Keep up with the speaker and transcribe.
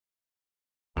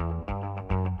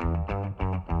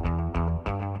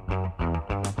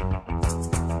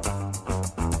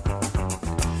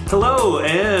Hello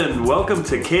and welcome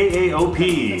to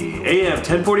KAOP AM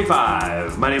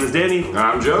 1045. My name is Danny.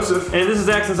 I'm Joseph. And this is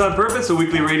Accents on Purpose, a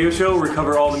weekly radio show where we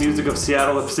cover all the music of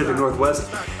Seattle, the Pacific Northwest,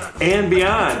 and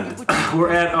beyond.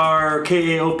 We're at our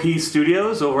KAOP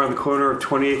studios over on the corner of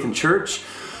 28th and Church.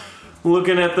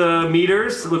 Looking at the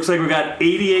meters, it looks like we got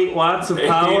 88 watts of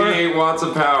power. 88 watts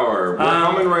of power. We're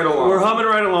humming right along. We're humming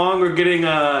right along. We're getting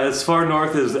as far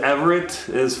north as Everett,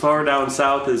 as far down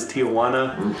south as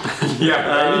Tijuana.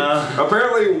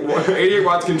 Apparently 88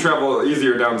 watts can travel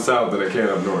easier down south than it can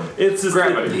up north. It's just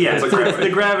gravity. It's the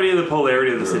gravity and the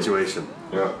polarity of the situation.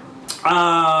 Yeah.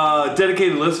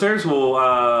 Dedicated listeners will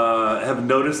have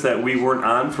noticed that we weren't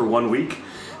on for 1 week,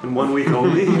 and 1 week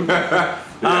only.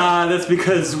 That's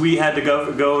because we had to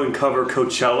go and cover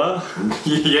Coachella.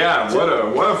 Yeah, what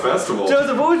a festival.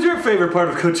 Joseph, what was your favorite part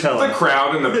of Coachella? The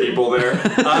crowd and the people there.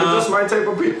 They're just my type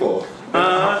of people.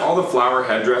 All the flower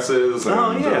headdresses and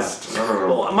I don't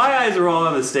know. Well, my eyes are all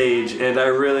on the stage, and I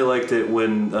really liked it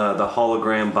when the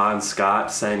hologram Bon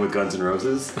Scott sang with Guns N'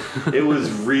 Roses. It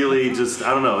was really just,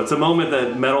 I don't know, it's a moment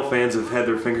that metal fans have had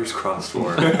their fingers crossed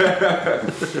for.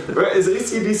 Is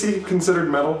AC/DC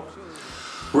considered metal?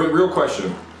 Real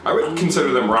question. I would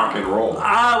consider them rock and roll.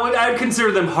 I'd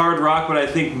consider them hard rock, but I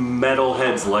think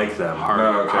metalheads like them.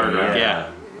 Hard rock. Yeah.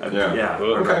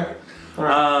 Okay.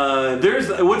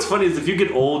 What's funny is if you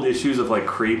get old issues of like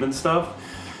Cream and stuff,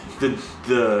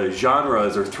 the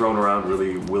genres are thrown around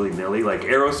really willy-nilly. Like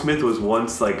Aerosmith was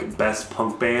once like best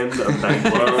punk band of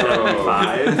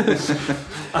 1975.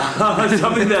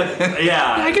 Something that,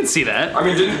 I can see that. I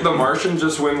mean, didn't The Martian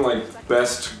just win like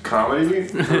best comedy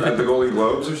at the Golden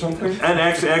Globes or something? And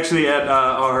actually at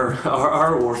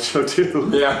our award show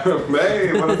too. Yeah,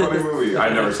 hey, what a funny movie. I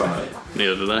never saw it.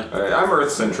 Neither did I. I'm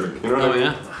Earth-centric, you know what I mean?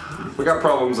 Yeah? We got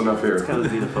problems enough here. Kind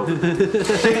of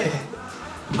xenophobic.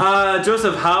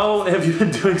 Joseph, how have you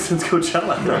been doing since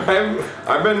Coachella?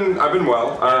 I've been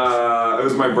well. It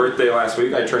was my birthday last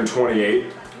week. I turned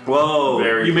 28. Whoa!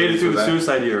 You made it through the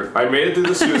suicide year. I made it through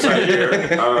the suicide year.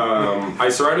 I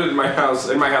surrounded my house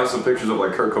with pictures of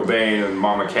like Kurt Cobain and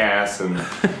Mama Cass and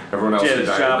everyone else who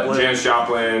died. Janis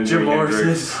Joplin, Jim Jimi Morrison.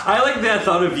 Hendrix. I like that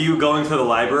thought of you going to the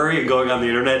library and going on the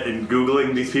internet and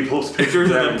Googling these people's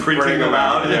pictures and then printing them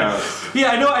out.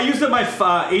 Yeah, I know. I used up my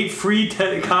 8 free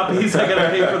copies. I gotta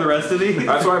pay for the rest of these.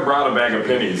 That's why I brought a bag of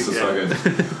pennies.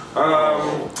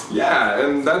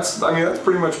 And that's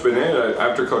pretty much been it.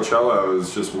 After Coachella, I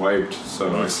was just wiped,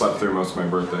 so I slept through most of my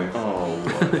birthday. Oh,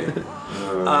 boy.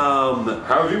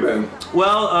 How have you been?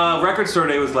 Well, Record Store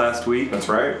Day was last week. That's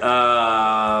right.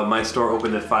 My store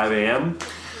opened at 5 a.m.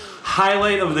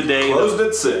 Highlight of the day. Closed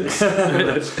at 6.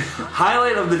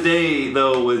 Highlight of the day,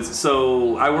 though, was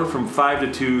so I work from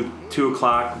 5 to 2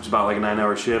 o'clock, which is about like a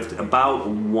 9-hour shift. About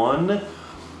 1.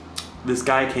 This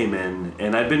guy came in,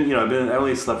 and I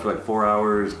only slept for like 4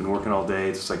 hours, been working all day,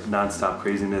 it's just like nonstop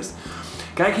craziness.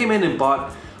 Guy came in and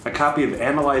bought a copy of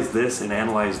Analyze This and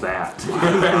Analyze That.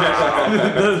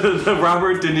 the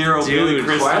Robert De Niro, Billy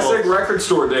Crystal. Classic Record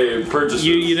Store Day purchases.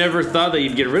 You never thought that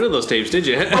you'd get rid of those tapes, did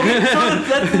you? Okay, so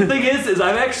that's the thing is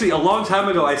I've actually, a long time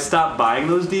ago, I stopped buying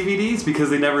those DVDs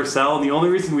because they never sell, and the only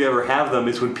reason we ever have them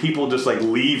is when people just like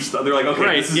leave stuff. They're like, okay,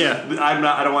 right,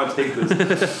 I don't want to take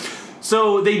this.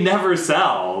 So they never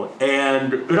sell,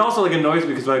 and it also like annoys me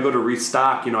because when I go to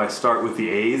restock, I start with the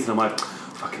A's, and I'm like,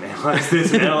 fucking Analyze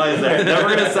This and Analyze That. Never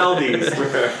gonna sell these.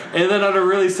 And then on a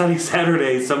really sunny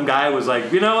Saturday, some guy was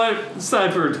like, you know what? It's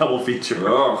time for a double feature.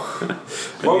 Oh.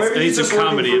 Well, maybe he's just some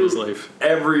comedy in his life.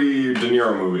 Every De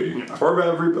Niro movie, or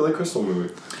every Billy Crystal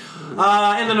movie.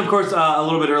 And then, of course, a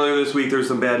little bit earlier this week, there's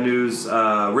some bad news.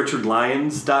 Richard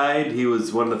Lyons died. He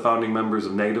was one of the founding members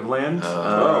of Negativland.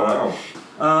 Wow.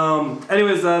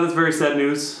 Anyways, that's very sad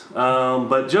news.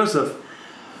 But Joseph,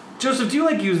 do you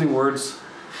like using words?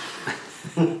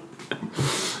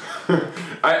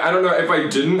 I don't know. If I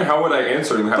didn't, how would I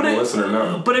answer and have the listener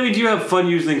know? But I mean, do you have fun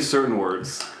using certain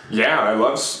words? Yeah, I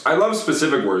love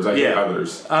specific words. I hate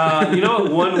others. You know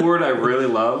what? One word I really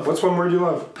love. What's one word you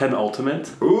love? Penultimate.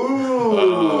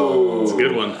 Ooh, it's a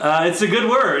good one. It's a good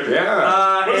word.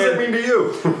 Yeah. What does it mean to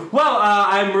you? Well,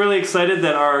 I'm really excited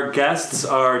that our guests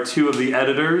are 2 of the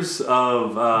editors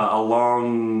of a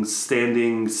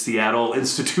long-standing Seattle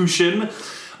institution,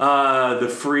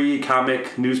 the free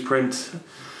comic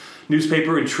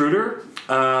newspaper Intruder.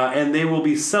 And they will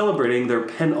be celebrating their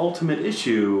penultimate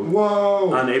issue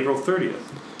on April 30th.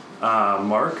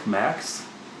 Mark, Max,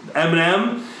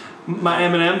 Eminem, my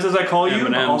M&Ms as I call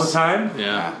you all the time.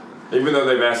 Yeah. Even though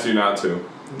they've asked you not to.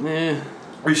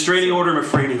 Restraining order,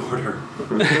 refraining order.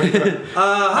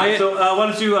 Hi, so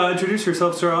why don't you introduce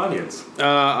yourself to our audience?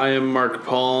 I am Mark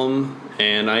Palm,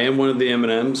 and I am one of the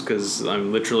M&Ms because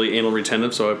I'm literally anal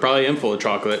retentive, so I probably am full of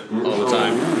chocolate all the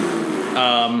time.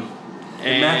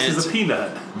 And Max is a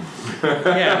peanut.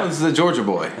 Yeah, This is a Georgia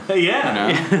boy. Yeah.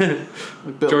 You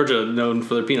know? Georgia known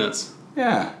for their peanuts.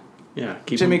 Yeah. Yeah,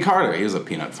 Jimmy Carter, he was a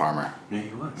peanut farmer Yeah,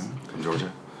 he was. from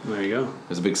Georgia. There you go.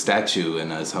 There's a big statue in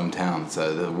his hometown. It's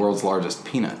the world's largest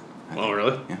peanut. Oh,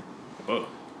 really? Yeah. Whoa.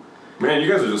 Man,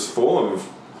 you guys are just full of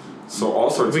all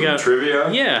sorts of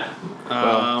trivia. Yeah.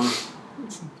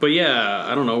 But yeah,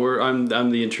 I don't know. I'm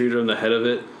the intruder. I'm the head of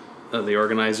it, the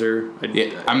organizer.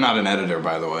 I'm not an editor,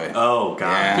 by the way. Oh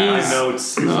God. Yeah. My notes.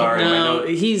 Sorry. my No,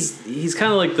 notes. he's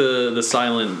kind of like the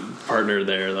silent partner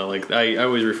there, though. Like I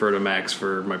always refer to Max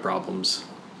for my problems.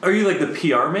 Are you like the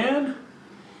PR man?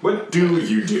 What do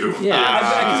you do? Yeah.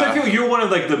 Because I feel you're one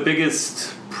of like the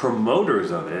biggest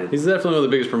promoters of it. He's definitely one of the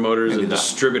biggest promoters and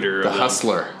distributor. The of them.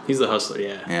 hustler. He's the hustler,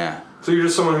 yeah. Yeah. So you're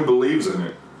just someone who believes in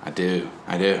it. I do.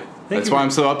 That's you. why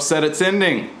I'm so upset it's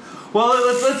ending. Well,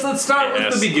 let's start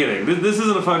Yes. with the beginning. This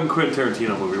isn't a fucking Quentin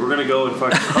Tarantino movie. We're gonna go in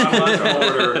fucking chronological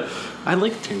order. I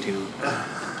like Tarantino.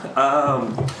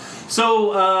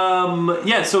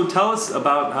 So tell us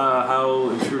about how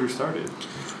Intruder started.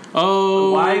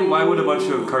 Oh, Why would a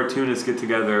bunch of cartoonists get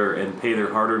together and pay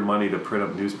their hard-earned money to print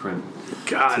up newsprint to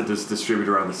God? just distribute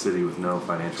around the city with no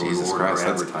financial Jesus reward Christ, or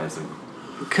that's- advertising?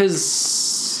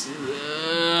 Because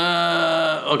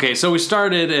okay, so we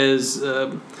started as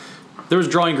there was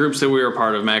drawing groups that we were a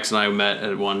part of. Max and I met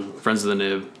at one, Friends of the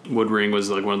Nib. Woodring was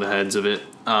like one of the heads of it,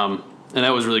 and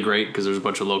that was really great because there was a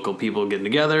bunch of local people getting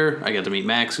together. I got to meet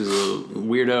Max, who's a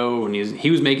weirdo, and he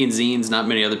was making zines. Not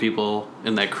many other people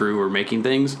in that crew were making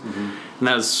things, and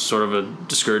that was sort of a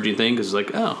discouraging thing because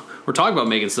like, oh, we're talking about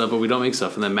making stuff, but we don't make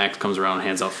stuff. And then Max comes around and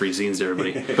hands out free zines to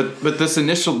everybody. But this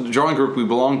initial drawing group we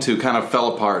belonged to kind of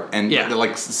fell apart, and Yeah.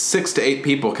 like 6 to 8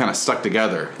 people kind of stuck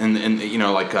together. And you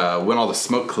know, like when all the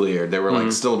smoke cleared, there were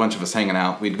like still a bunch of us hanging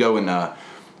out. We'd go and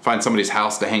find somebody's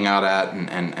house to hang out at,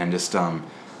 and just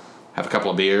have a couple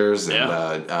of beers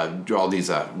and draw these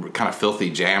kind of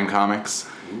filthy jam comics.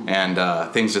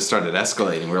 And things just started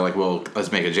escalating. We were like, well,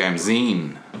 let's make a jam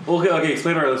zine. Well, okay,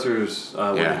 explain to our listeners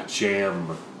what Yeah. a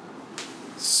jam.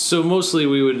 So mostly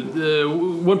we would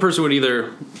one person would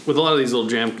either, with a lot of these little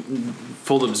jam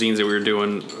fold up zines that we were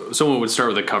doing, someone would start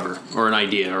with a cover or an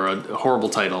idea or a horrible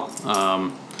title,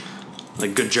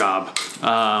 like Good Job,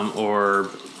 or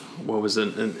what was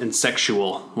it,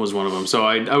 Insexual was one of them. So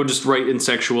I would just write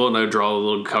Insexual and I would draw a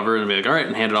little cover and be like, all right,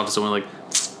 and hand it off to someone like,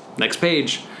 next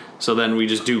page. So then we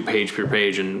just do page per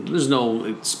page, and there's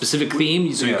no specific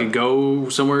theme, so you could go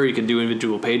somewhere, you could do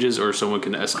individual pages, or someone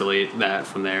can escalate that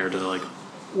from there to like.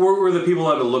 Were the people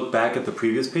allowed to look back at the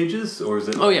previous pages, or is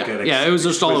it? Oh yeah, it was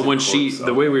just all in one sheet. exquisite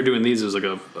The way corpse? we were doing these was like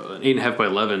a 8.5 by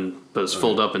 11, but it's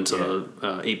folded up into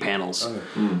 8 panels.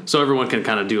 So everyone can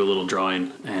kind of do a little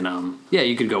drawing, and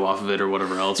you could go off of it or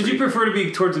whatever else. Did you prefer to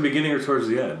be towards the beginning or towards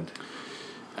the end?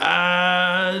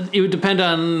 It would depend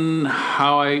on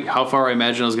how far I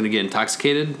imagined I was going to get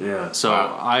intoxicated. Yeah. So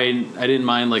I didn't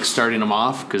mind like starting them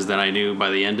off because then I knew by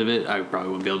the end of it I probably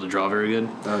wouldn't be able to draw very good.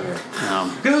 Okay.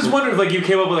 Because I was wondering if like you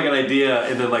came up with like an idea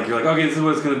and then like you're like, okay, this is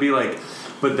what it's gonna be like,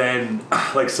 but then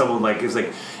like someone like is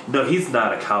like, no, he's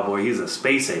not a cowboy, he's a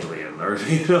space alien, or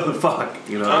the fuck,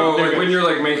 Oh, like when you're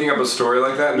like making up a story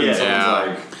like that, and then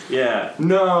someone's like, yeah.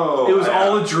 no, It was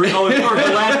all a dream. Or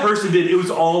the last person did. It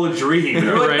was all a dream.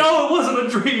 They're like, Right. no, it wasn't a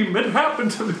dream. It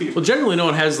happened to me. Well, generally no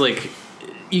one has like.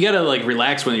 You gotta like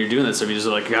relax when you're doing that stuff. You just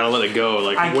like gotta let it go.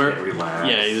 Like I can't relax.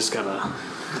 Yeah, you just gotta.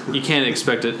 You can't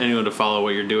expect anyone to follow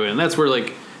what you're doing, and that's where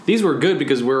like these were good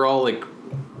because we were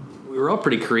all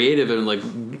pretty creative and like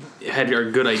had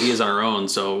our good ideas on our own.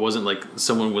 So it wasn't like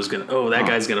someone was gonna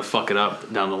guy's gonna fuck it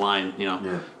up down the line.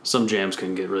 Some jams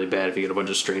can get really bad if you get a bunch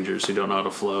of strangers who don't know how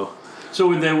to flow. So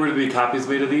when there were to be copies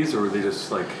made of these, or were they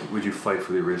just like, would you fight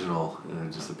for the original?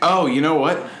 And just Oh, you know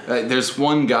what? There's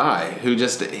one guy who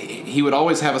he would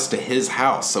always have us to his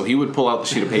house. So he would pull out the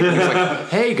sheet of paper and he's like,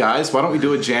 hey guys, why don't we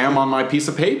do a jam on my piece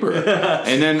of paper?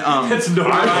 And then It's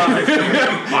notarized.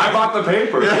 I bought the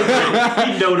paper. He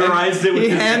notarized it with he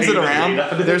his hands it name around.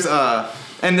 on it.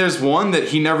 There's one that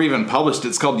he never even published.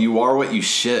 It's called "You Are What You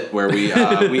Shit," where we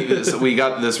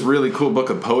got this really cool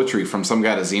book of poetry from some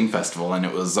guy at a zine festival, and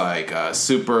it was like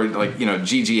super like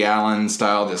G.G. Allen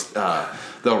style, just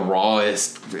the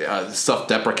rawest,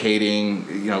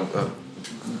 self-deprecating,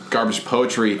 garbage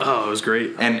poetry. Oh, it was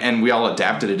great. And we all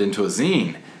adapted it into a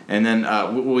zine. And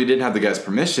then we didn't have the guy's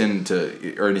permission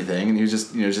to or anything, and he was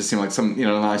just just seemed like some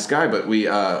nice guy. But we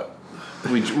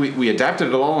adapted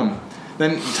it all, and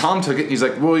then Tom took it. And he's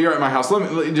like, "Well, you're at my house.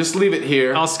 Let me just leave it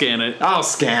here. I'll scan it. I'll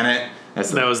scan it."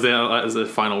 That was the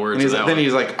final words. And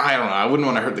he's like, I don't know. I wouldn't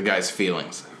want to hurt the guy's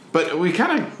feelings. But we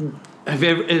kind of. Have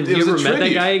you ever met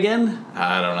that guy again?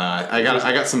 I don't know.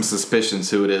 I got some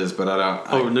suspicions who it is, but I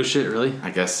don't. No shit, really?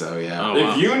 I guess so. Yeah. Oh,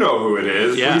 wow. If you know who it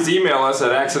is, please email us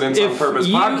at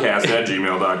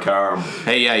accidentsonpurposepodcast@gmail.com.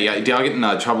 Hey, yeah. Do y'all get in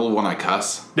trouble when I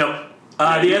cuss? No. The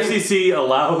FCC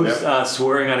allows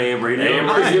swearing on AM radio. AM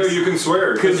radio, you can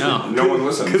swear because no one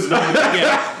listens. Because no one.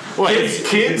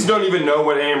 Kids don't even know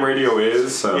what AM radio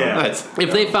is. So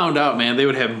if they found out, man, they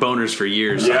would have boners for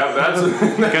years. Yeah, that's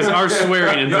because our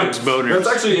swearing invokes boners. That's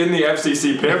actually in the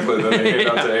FCC pamphlet that they gave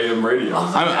out to AM radio.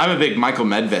 I'm a big Michael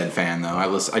Medved fan, though. I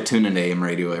tune into AM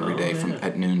radio every day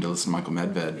at noon to listen to Michael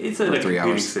Medved for 3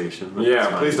 hours. Station.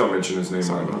 Yeah, please don't mention his name.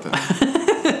 Sorry about that.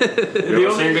 You're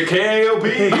listening to KAOP.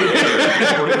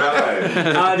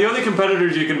 The only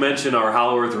competitors you can mention are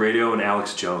Hollow Earth Radio and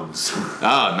Alex Jones. Oh,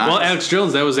 nice. Well, Alex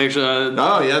Jones, that was actually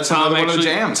that's Tom actually, one of the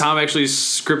jams. Tom actually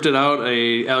scripted out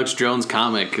a Alex Jones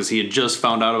comic because he had just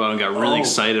found out about it and got really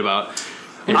excited about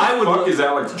it. Fuck is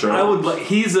Alex Jones? I would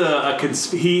he's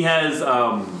he has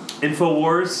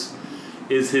InfoWars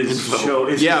is his show.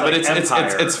 But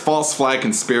it's false flag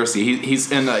conspiracy.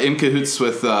 He's in cahoots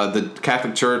with the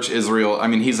Catholic Church, Israel. I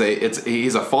mean, he's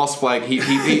a false flag.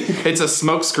 It's a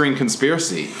smokescreen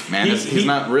conspiracy, man. He's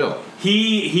not real.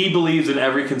 He believes in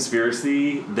every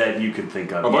conspiracy that you could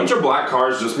think of. A bunch of black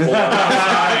cars just pulled up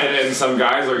outside and some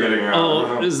guys are getting out.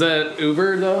 Oh, is that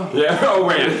Uber though? Yeah. Oh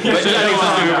wait.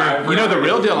 You know the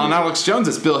real deal on Alex Jones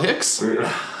is Bill Hicks.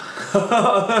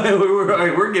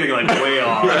 We're getting like way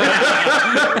off.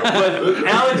 But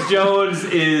Alex Jones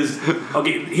is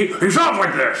okay. He sounds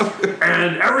like this,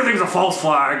 and everything's a false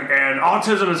flag, and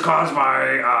autism is caused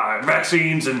by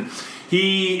vaccines, and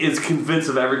he is convinced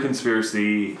of every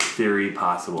conspiracy theory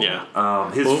possible. Yeah.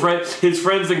 His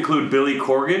friends include Billy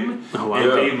Corgan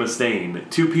and Dave Mustaine,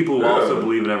 2 people who also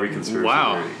believe in every conspiracy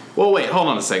theory. Well, wait, hold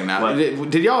on a second now.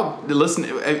 Did y'all listen?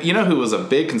 You know who was a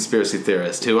big conspiracy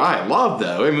theorist, who I love,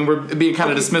 though? I mean, we're being kind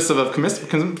of dismissive of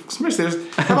conspiracy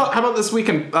theorists. How about this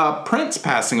weekend, Prince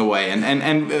passing away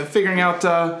and figuring out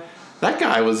that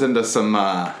guy was into some...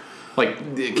 like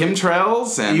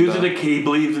chemtrails and he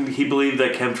believed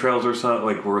that chemtrails or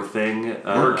something were a thing. What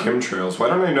are chemtrails? Why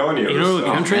don't I know any of this? You know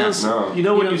chemtrails? No. You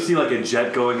know when you see like a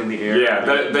jet going in the air?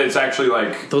 Yeah, that's actually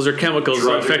like those are chemicals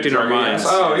affecting our minds.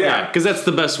 Oh yeah, because that's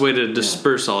the best way to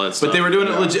disperse all that stuff. But they were doing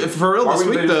it legit for real this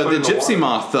week. The Gypsy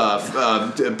Moth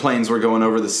planes were going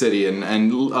over the city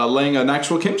and laying an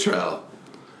actual chemtrail.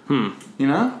 You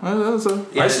know, I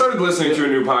started listening to a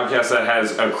new podcast that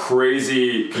has a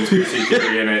crazy conspiracy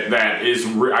theory in it that is,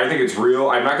 I think it's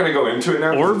real. I'm not going to go into it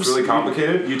now because it's really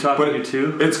complicated. You talking to me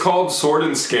too? It's called Sword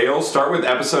and Scale. Start with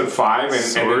episode 5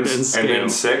 and then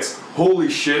 6. Holy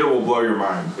shit! It will blow your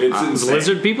mind. It's insane.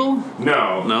 Lizard people?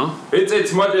 No.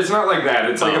 It's not like that.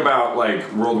 It's like about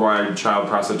like worldwide child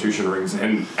prostitution rings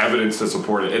and evidence to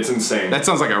support it. It's insane. That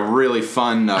sounds like a really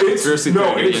fun conspiracy theory.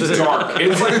 No, it's dark.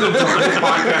 It's like the darkest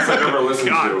podcast I've ever listened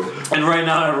to. And right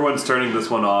now, everyone's turning this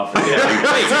one off. Wait,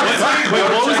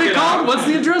 what was it called? What's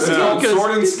the address?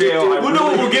 Sword and Scale.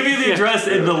 We'll give you the address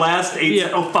in the last 8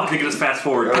 seconds. Oh, fuck, they can just fast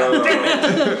forward.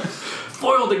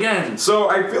 Foiled again.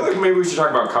 So I feel like maybe we should talk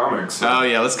about comics. Oh,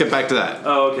 yeah, let's get back to that.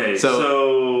 Oh, okay.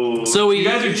 So you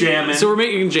guys are jamming. So we're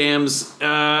making jams,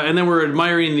 and then we're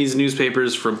admiring these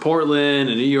newspapers from Portland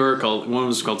and New York. One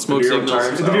was called Smoke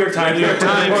Signals. The New York Times.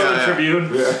 Portland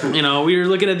Tribune. Yeah. You know, we were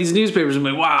looking at these newspapers and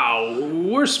like, wow,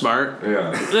 we're smart.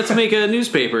 Yeah. Let's make a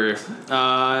newspaper.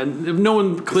 No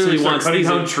one clearly wants cutting these.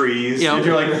 down trees. Yeah. And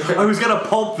you're like, who's gonna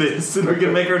pulp this? And we're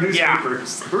gonna make our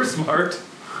newspapers. We're smart.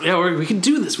 Yeah, we can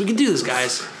do this. We can do this,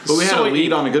 guys. But we had a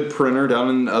lead on a good printer down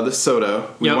in DeSoto.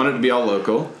 We wanted it to be all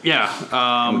local. Yeah.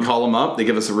 We call them up. They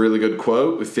give us a really good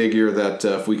quote. We figure that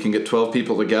if we can get 12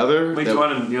 people together... Wait, do you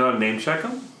want to name check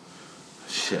them?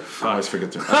 Shit, I always forget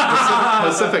their name.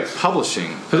 Pacific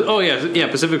Publishing. Oh,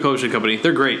 yeah, Pacific Publishing Company.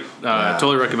 They're great.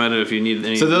 Totally recommend it if you need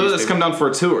any. So those come down for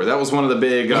a tour. That was one of the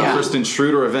big First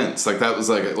Intruder events. Like that was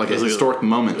like a historic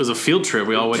moment. It was a field trip.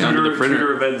 We all went down to the printer.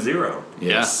 Intruder Event 0.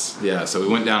 Yes. Yeah, so we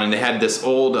went down and they had this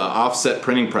old offset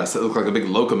printing press that looked like a big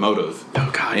locomotive.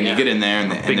 Oh, God, And you get in there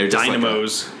and they're just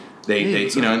dynamos. They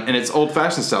you know, and it's old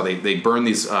fashioned style. They burn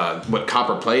these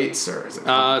copper plates or is it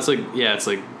it's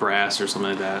like brass or something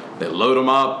like that. They load them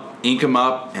up. ink them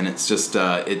up, and it's just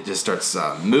it just starts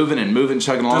moving and moving,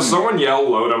 chugging along. Does someone yell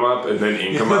 "load them up" and then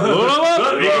ink them up? Load 'em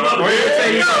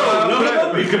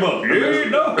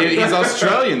up! He's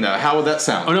Australian though. How would that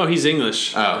sound? Oh no, he's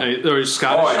English. Oh. Or he's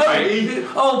Scottish.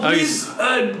 Please,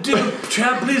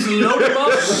 chap, please load him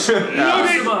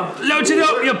up. Load it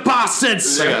up, you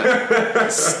bastards! Like a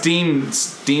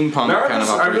steampunk Now kind of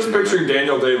I'm operation. just picturing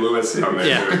Daniel Day-Lewis down there.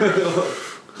 Yeah.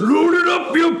 Load it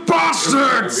up, you You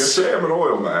bastards! say I'm an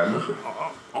oil man.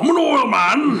 I'm an oil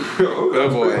man. Oh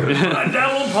boy.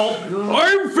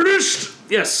 I'm finished.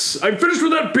 Yes, I'm finished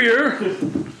with that beer.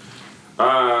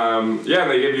 Yeah,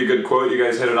 they give you a good quote. You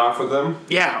guys hit it off with them.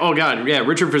 Yeah. Oh God. Yeah.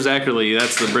 Richard Frizzackerly.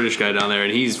 That's the British guy down there,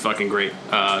 and he's fucking great.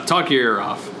 Talk your ear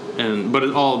off, but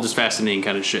it's all just fascinating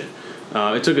kind of shit.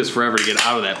 It took us forever to get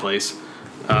out of that place.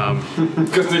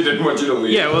 Because they didn't want you to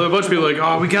leave. Yeah. Well, a bunch of people were like,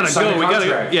 oh, we gotta Sign go. a We gotta.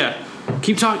 contract. Yeah.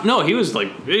 Keep talking. No, he was like,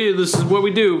 hey, this is what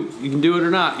we do. You can do it or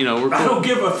not. You know, we're cool. I don't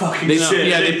give a fucking They, shit.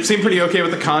 yeah, they seem pretty okay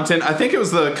with the content. I think it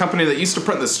was the company that used to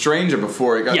print The Stranger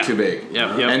before it got Yeah. too big.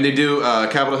 Yep. And they do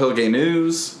Capitol Hill Gay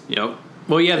News. Yep.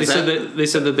 Well, yeah, they said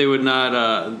that they would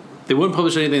not. They wouldn't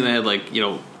publish anything that had like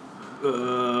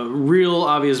real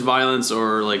obvious violence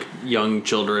or like young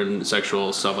children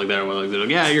sexual stuff like that. Or like, they're like,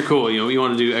 yeah, you're cool. You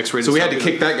want to do X-rated. So we stuff, had to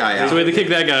kick that guy out. So we had to kick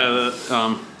that guy out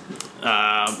of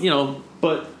the.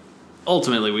 But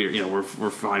ultimately we're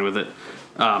fine with it.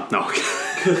 No.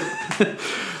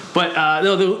 But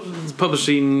no, the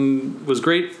publishing was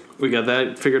great. We got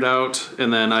that figured out,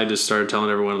 and then I just started telling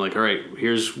everyone like, all right,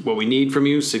 here's what we need from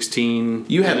you. 16.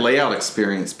 You had layout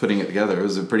experience putting it together.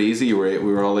 Was it pretty easy? We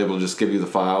were all able to just give you the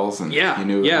files, and you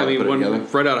knew how to put it together?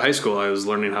 Right out of high school, I was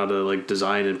learning how to like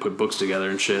design and put books together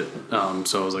and shit.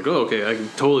 So I was like, oh, okay, I can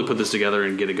totally put this together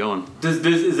and get it going.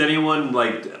 Does anyone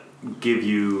like give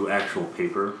you actual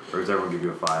paper, or does everyone give you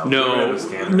a file? No.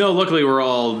 Luckily we're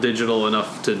all digital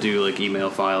enough to do like email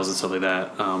files and stuff like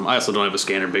that. I also don't have a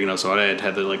scanner big enough, so I'd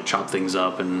have to like chop things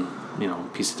up and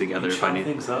piece it together if I need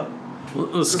things up.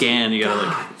 Well, scan, you gotta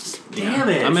like. Damn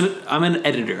it! I'm an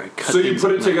editor. I cut So you things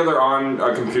put up. it together on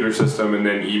a computer system and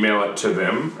then email it to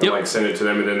them, and Yep. like send it to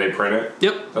them, and then they print it.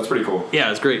 Yep. That's pretty cool.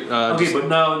 Yeah, it's great. Okay, but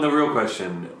now the real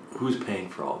question: who's paying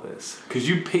for all this? Because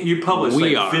you publish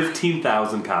We like are.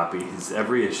 15,000 copies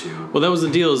every issue. Well, that was the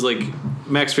deal. Is like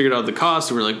Max figured out the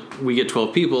cost, and we're like, we get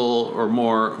 12 people or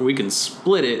more, we can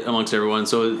split it amongst everyone.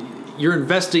 So you're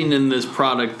investing in this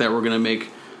product that we're gonna make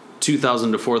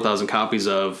 2,000 to 4,000 copies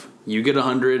of. You get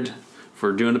 100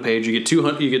 for doing a page. You get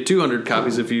 200. You get 200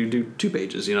 copies if you do 2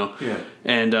 pages. Yeah.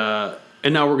 And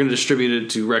now we're going to distribute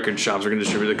it to record shops. We're going to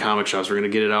distribute it to comic shops. We're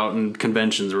going to get it out in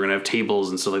conventions. We're going to have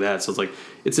tables and stuff like that. So it's like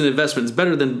it's an investment. It's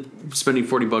better than spending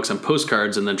 $40 on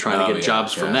postcards and then trying to get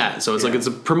jobs from that. So it's like it's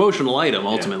a promotional item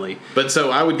ultimately. But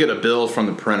so I would get a bill from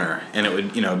the printer, and it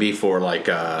would be for like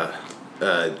like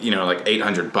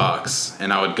 $800,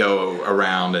 and I would go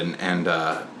around and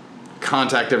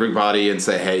contact everybody and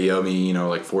say, hey, you owe me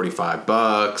like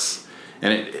 $45.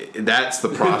 And that's the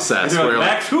process. You're where like,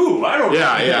 Max who? I don't know.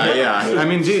 Yeah. I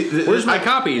mean, gee, Where's my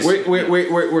copies?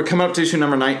 We're coming up to issue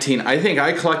number 19. I think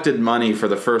I collected money for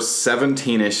the first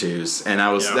 17 issues, and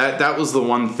I was that was the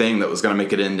one thing that was going to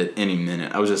make it end at any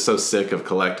minute. I was just so sick of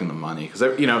collecting the money because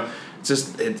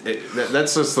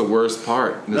that's just the worst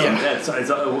part.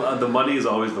 The money is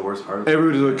always the worst part of it.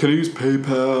 Everybody's like, can I use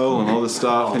PayPal and all this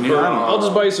stuff? And I don't know. I'll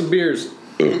just buy you some beers.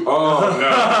 Oh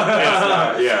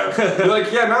no! Yeah. You're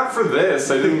like, yeah, not for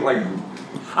this. I didn't like.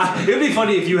 It'd be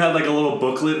funny if you had like a little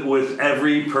booklet with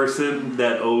every person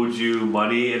that owed you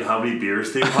money and how many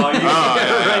beers they bought you.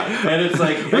 Right? And it's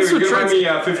like, Hey, you're gonna buy me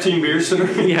 15 beers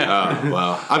tonight? Yeah.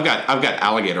 Well, I've got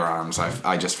alligator arms.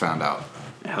 I just found out.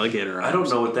 Alligator arms. I don't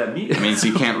know what that means. It means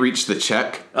you can't reach the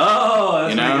check. Oh,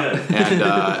 that's pretty good. And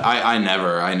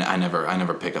I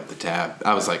never pick up the tab.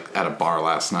 I was like at a bar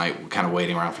last night, kind of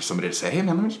waiting around for somebody to say, "Hey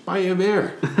man, let me just buy you a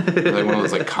beer." Like one of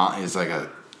those it's like a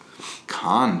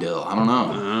con deal. I don't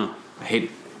know. I hate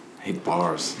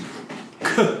bars.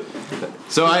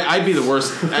 So I'd be the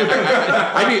worst.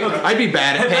 I'd be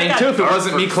bad at paying too if it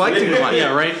wasn't me collecting the money.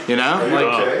 Yeah, right. You know?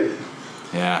 Okay.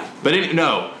 Yeah, but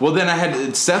no. Well,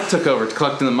 then Seth took over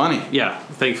collecting the money. Yeah,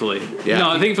 thankfully. Yeah.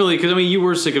 No, thankfully, because I mean, you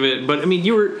were sick of it, but I mean,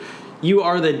 you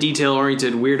are that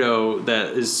detail-oriented weirdo that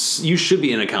is. You should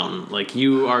be an accountant. Like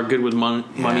you are good with money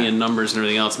and numbers and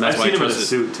everything else, and that's I've why I seen him in a trust it.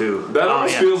 suit too. That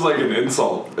almost feels like an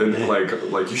insult, and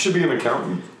like you should be an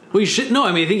accountant. Well, you should. No,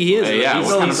 I mean, I think he is. Yeah, He's,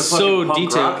 what kind he's He's a so fucking punk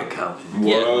detailed. rock accountant.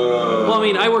 Yeah. Whoa. Well, I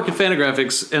mean, I work at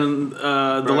Fantagraphics, and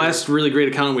the last really great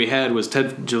accountant we had was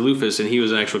Ted Jalufis, and he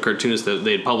was an actual cartoonist that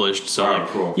they had published. So Oh, like,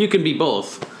 cool. you can be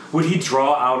both. Would he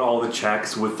draw out all the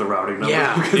checks with the routing number?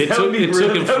 Yeah,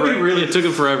 it took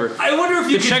him forever. I wonder if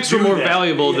the checks were more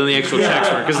valuable than the actual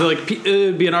checks were, because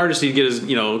it'd be an artist, he'd get his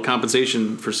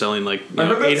compensation for selling like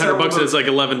 $800 and it's like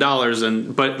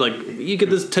 $11, but like you get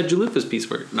this Ted Julifas piece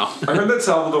for it. No, I heard that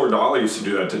Salvador Dali used to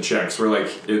do that to checks, where like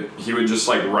he would just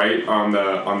like write on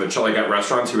the check, like at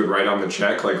restaurants he would write on the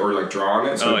check, like or like draw on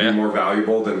it, so it'd be more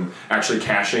valuable than actually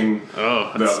cashing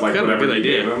whatever you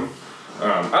gave him.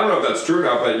 I don't know if that's true or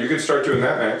not, but you could start doing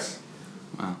that, Max.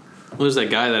 Wow. Well, there's that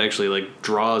guy that actually like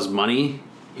draws money.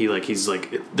 He's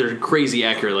like they're crazy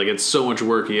accurate. Like it's so much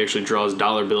work. He actually draws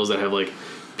dollar bills that have like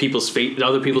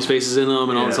other people's faces in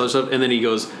them and all this other stuff. And then he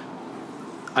goes,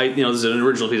 this is an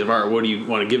original piece of art. What do you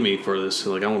want to give me for this?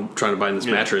 So, like I'm trying to buy this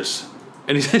mattress,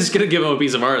 and he's just gonna give him a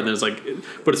piece of art. And there's like,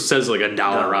 but it says like $1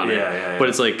 on it. But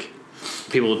it's like.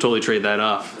 People will totally trade that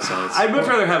off. So I'd much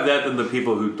rather have that than the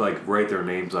people who like write their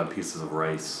names on pieces of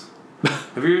rice.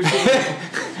 Have you ever seen that?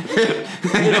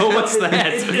 What's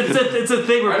that? It's a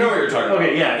thing where I know what you're talking about.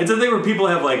 Okay, yeah, it's a thing where people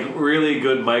have like really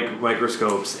good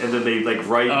microscopes, and then they like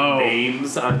write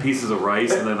names on pieces of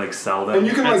rice and then like sell them. And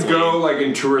you can go like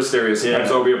in tourist areas. Sometimes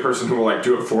there'll be a person who will like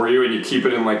do it for you, and you keep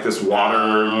it in like this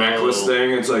water necklace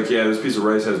thing. It's like, this piece of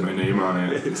rice has my name on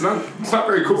it. It's not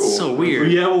very cool. It's so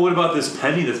weird. Yeah, well, what about this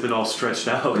penny that's been all stretched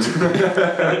out?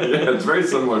 It's very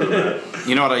similar to that.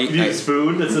 You know what? You need a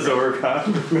spoon that says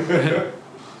Oricon.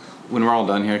 When we're all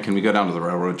done here, can we go down to the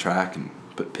railroad track and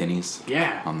put pennies?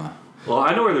 Yeah. On the. Well,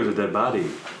 I know where there's a dead body.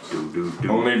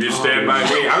 Only if you stand by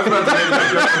me. I was about to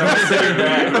say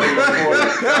that.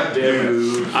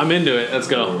 I'm into it. Let's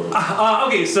go.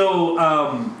 Okay, so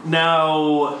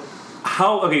now,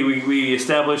 we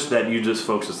established that you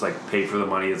folks just like pay for the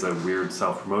money as a weird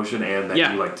self promotion, and that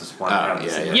you like to want to have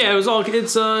this. Yeah, it was all.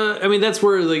 It's I mean, that's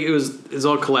where like it's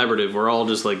all collaborative. We're all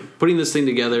just like putting this thing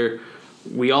together.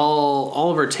 We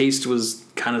all of our taste was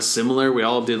kind of similar. We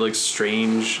all did like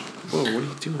strange. Whoa, what are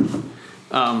you doing?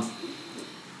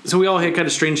 So we all had kind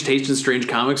of strange taste in strange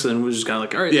comics, and then we were just kind of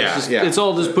like, all right, it's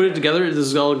all just put it together. This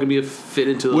is all going to be a fit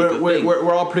into the thing.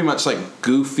 We're all pretty much like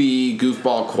goofy,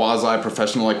 goofball,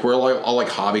 quasi-professional. Like we're all like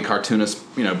hobby cartoonists.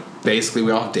 Basically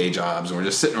we all have day jobs, and we're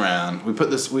just sitting around. We put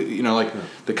this,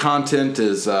 the content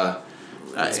is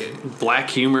it's black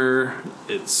humor.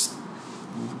 It's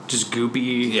just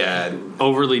goopy,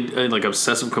 overly like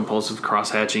obsessive compulsive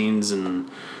cross-hatchings and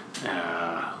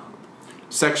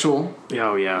sexual.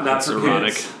 Oh yeah, not for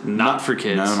erotic. Kids. Not for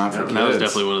kids. No, not for kids. That was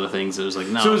definitely one of the things that was like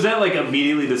no. So was that like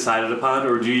immediately decided upon,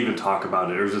 or did you even talk about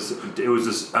it, or it was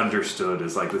just understood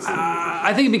as like this?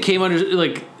 I think it became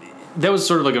like that was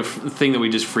sort of like a thing that we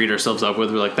just freed ourselves up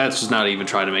with. We're like, that's just not even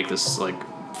trying to make this like.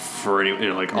 For any,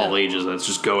 all ages, let's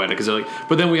just go at it because they're like.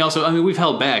 But then we also, we've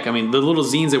held back. The little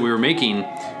zines that we were making,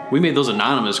 we made those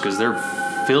anonymous because they're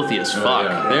filthy as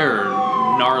fuck. They're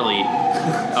gnarly.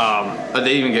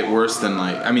 They even get worse than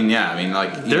like.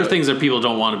 There are things that people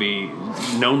don't want to be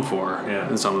known for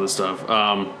in some of the stuff.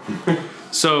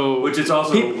 So, which is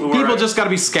also people just got to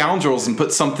be scoundrels and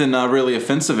put something really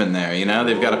offensive in there.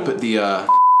 They've got to put the.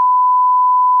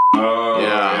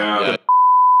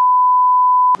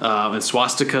 And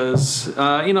swastikas,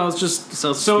 it's just so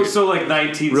like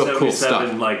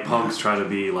 1977, like punks trying to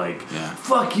be like,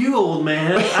 fuck you, old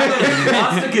man. I got a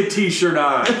swastika T-shirt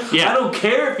on. I don't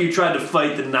care if you tried to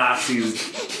fight the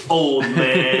Nazis, old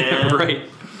man. Right.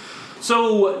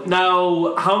 So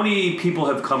now, how many people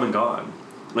have come and gone?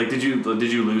 Like, did you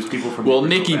lose people from? Well,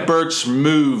 Nikki Birch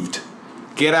moved.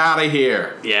 Get out of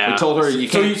here. Yeah. We told her you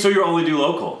can't. So you only do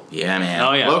local? Yeah, man.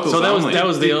 Oh yeah. Locals so that only.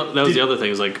 was the other thing. It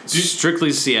was like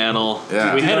strictly Seattle.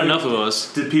 Yeah. We had enough of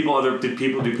us. Do people ever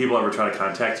try to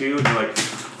contact you and you're like,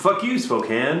 fuck you,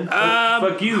 Spokane.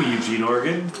 Fuck you, Eugene,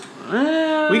 Oregon.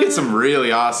 We get some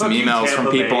really awesome emails from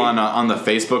people Bay. on the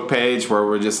Facebook page where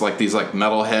we're just like these like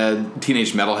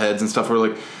teenage metalheads and stuff. We're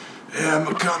like, yeah, I'm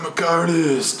a comic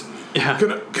artist. Yeah.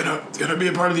 Gonna be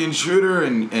a part of the Intruder,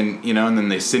 and then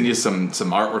they send you some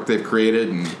artwork they've created,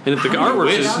 and if the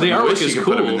artwork is cool.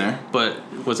 Put them in there. But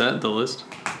was that the list?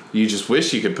 You just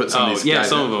wish you could put some of these guys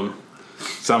some in. of them.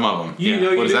 Some of them. You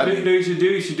know what you should do?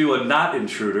 You should do a not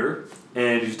Intruder.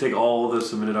 And you should take all the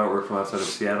submitted artwork from outside of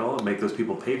Seattle and make those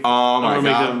people pay for it. Oh my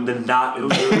god! Make them not. We're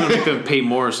gonna make them pay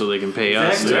more so they can pay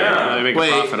us. Yeah. They make a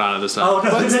profit on it this time. Oh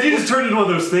no! Then you just turned into one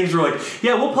of those things where like,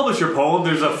 yeah, we'll publish your poem.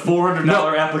 There's a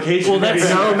 $400 application. Well, that's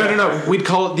no. We'd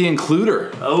call it the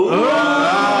Includer. Oh.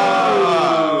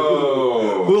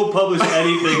 We'll publish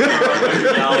anything for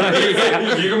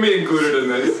 $100. You can be included in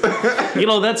this.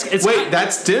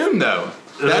 That's Dune though.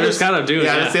 That is kind of Dune.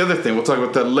 Yeah, that's the other thing. We'll talk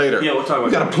about that later. Yeah, we'll talk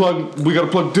about We gotta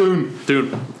plug Dune.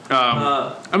 Dude.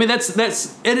 I mean,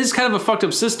 it is kind of a fucked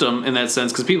up system in that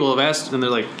sense because people have asked and they're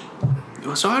like,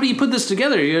 so how do you put this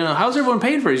together? How's everyone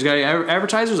paid for it? You got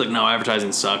advertisers? Like, no,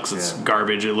 advertising sucks. It's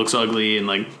garbage. It looks ugly. And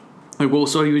like, well,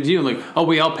 so what do you do? I'm like, oh,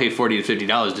 we all pay $40 to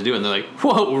 $50 to do it. And they're like,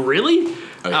 whoa, really?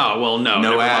 Oh, well,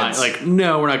 no ads. Like,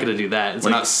 no, we're not going to do that. We're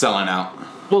not selling out.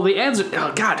 Well, the ads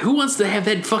are, God, who wants to have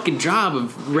that fucking job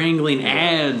of wrangling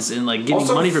ads and like getting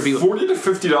money for people? $40 to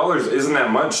 $50 isn't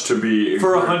that much to be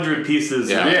for 100 pieces.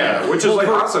 Yeah, which is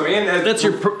awesome. And that's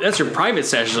your private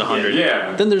stash is 100.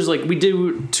 Yeah. Then there's like we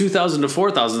do 2,000 to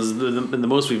 4,000 is the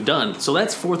most we've done. So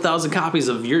that's 4,000 copies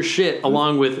of your shit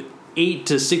along with 8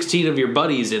 to 16 of your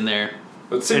buddies in there.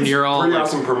 That seems pretty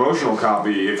awesome promotional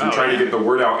copy if you're trying to get the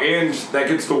word out, and that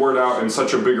gets the word out in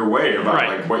such a bigger way about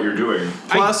like what you're doing.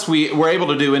 Plus, we're able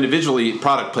to do individually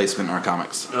product placement in our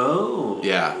comics. Oh.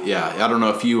 Yeah. I don't know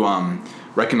if you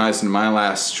recognized in my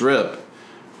last strip,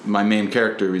 my main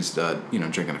character is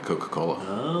drinking a Coca-Cola.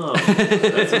 Oh,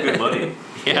 that's a good money.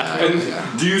 Yeah.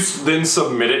 And do you then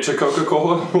submit it to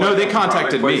Coca-Cola? No, they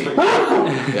contacted me.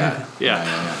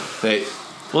 Yeah. They.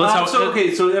 Well, that's so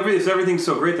if everything's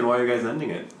so great, then why are you guys ending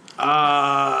it?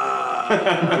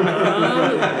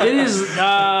 It is.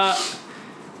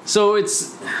 So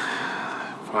it's.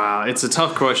 Wow, it's a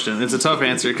tough question. It's a tough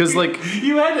answer because, like,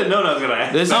 you had to know I was gonna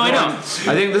ask. I know.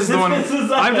 I think this is the one.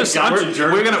 I'm just.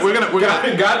 We're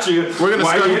gonna. Got you. We're gonna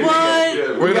start.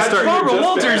 What? We're gonna start. Barbara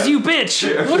Walters, you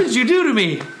bitch! What did you do to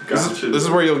me? This is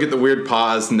where you'll get the weird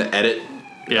pause and the edit.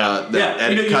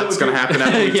 Edit cut's gonna happen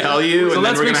after we tell you. So and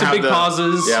let's then we're make gonna some big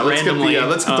pauses. Yeah, randomly.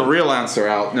 Let's get the real answer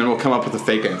out, and then we'll come up with a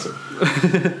fake answer.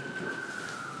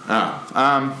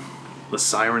 The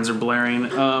sirens are blaring.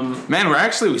 Man,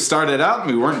 we started out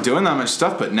and we weren't doing that much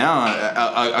stuff, but now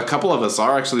a couple of us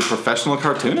are actually professional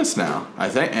cartoonists now. I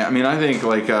think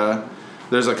like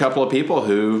there's a couple of people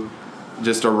who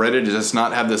just are ready to just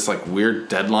not have this like weird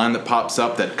deadline that pops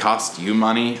up that costs you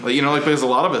money. Like because a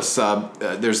lot of us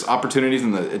there's opportunities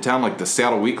in the town, like the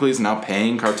Seattle Weekly is now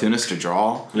paying cartoonists to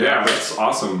draw. Yeah, that's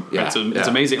awesome. Yeah, it's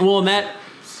amazing. Well, and that.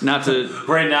 Not to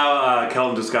right now,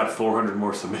 Kelton just got 400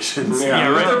 more submissions. Yeah,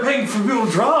 right. They're paying for people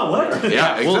to draw. What?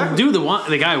 Yeah, exactly. Well, dude,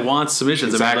 the guy wants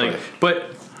submissions. Exactly. I mean,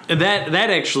 but that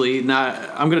actually not.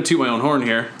 I'm gonna toot my own horn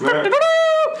here. Right.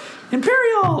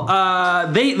 Imperial.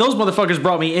 Those motherfuckers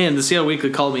brought me in. The Seattle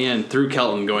Weekly called me in through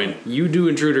Kelton, going, "You do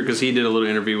Intruder," because he did a little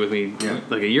interview with me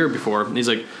like a year before. And he's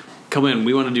like, "Come in.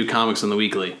 We want to do comics on the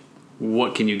Weekly.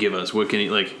 What can you give us? What can you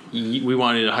like? We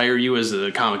wanted to hire you as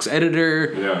the comics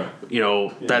editor.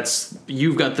 That's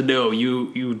you've got the dough.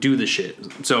 You do the shit.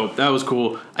 So that was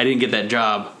cool. I didn't get that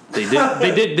job. They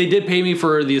did pay me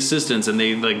for the assistance, and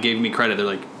they like gave me credit. They're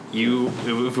like,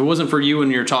 if it wasn't for you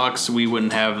and your talks, we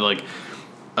wouldn't have like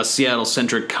a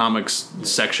Seattle-centric comics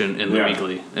section in the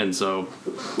Weekly, and so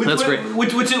that's great.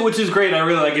 Which is great. I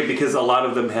really like it because a lot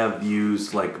of them have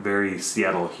used like very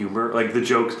Seattle humor, like the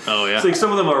jokes. Oh yeah, it's like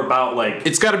some of them are about like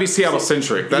it's got to be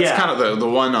Seattle-centric. That's kind of the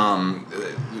one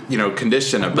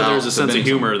condition about. But there's a sense of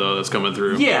humor though that's coming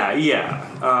through. Yeah.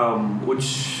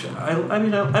 Which I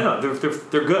don't know.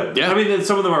 They're good. Yeah. I mean,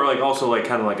 some of them are like also like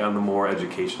kind of like on the more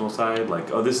educational side, like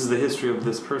this is the history of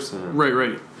this person.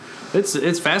 Right.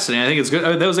 It's fascinating. I think it's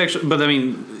good. That was actually, but I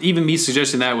mean, even me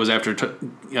suggesting that was after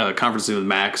conferencing with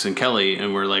Max and Kelly,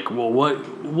 and we're like, well,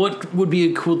 what would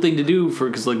be a cool thing to do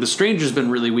because like The Stranger's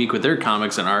been really weak with their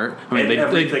comics and art. I mean,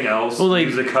 everything else. Well, like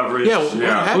music coverage.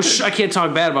 I can't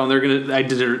talk bad about them. I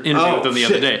did an interview with them the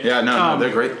other day. Yeah, no,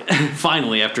 they're great.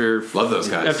 Finally, after love those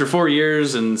guys. After 4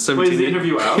 years and 17. Wait, is the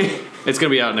interview out? It's gonna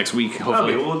be out next week,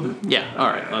 hopefully. Okay, well, yeah. All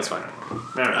right, that's fine.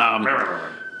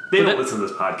 They don't listen to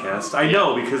this podcast. I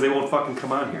know because they won't fucking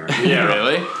come on here. Yeah,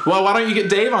 really? Well, why don't you get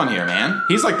Dave on here, man?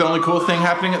 He's like the only cool thing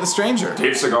happening at The Stranger.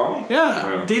 Dave Segal?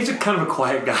 Yeah. Dave's kind of a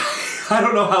quiet guy. I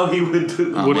don't know how he would.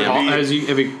 Have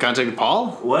you contacted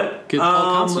Paul? What? Get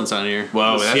Paul Constance on here.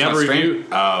 Whoa, that's not review.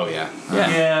 Oh yeah.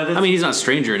 Yeah. I mean, he's not a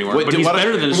stranger anymore, but he's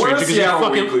better than a stranger because he's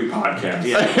fucking Weekly podcast.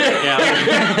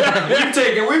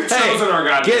 We've chosen our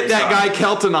guy. Get that guy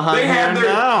Kelton on here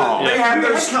now. They had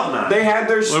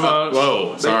their. What about?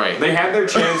 Whoa, sorry. They had their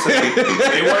chance.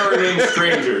 They weren't named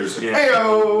strangers.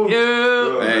 Heyo.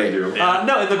 Hey.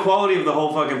 No, and the quality of the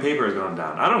whole fucking paper has gone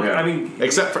down. I don't. I mean,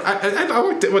 except for I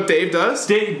like what Dave does.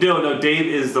 Dave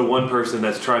is the one person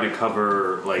that's trying to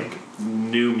cover like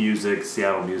new music,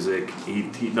 Seattle music. He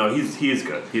is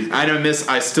good. He's good.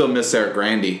 I still miss Eric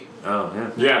Grandy. Oh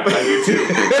yeah. Yeah, I do too.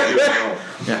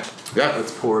 Yeah.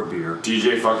 That's poor beer.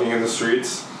 DJ fucking in the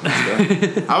streets.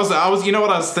 I was. You know what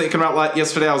I was thinking about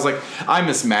yesterday? I was like, I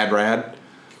miss Mad Rad.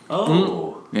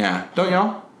 Oh. Yeah. Don't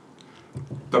y'all?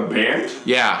 The band?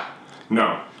 Yeah.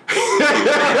 No.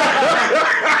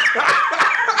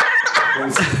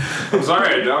 I'm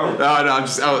sorry, I don't. No, I'm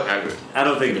just. I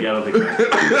don't think.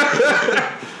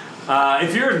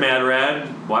 If you're in Mad Rad,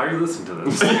 why are you listening to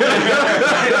this? we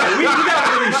got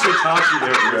really shit talking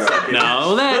there for a second.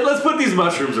 No, let's put these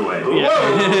mushrooms away.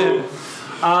 Yeah.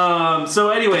 So,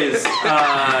 anyways,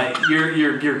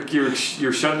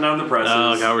 you're shutting down the presses.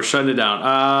 Oh god, we're shutting it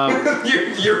down.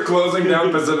 You're closing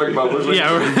down Pacific Publishing.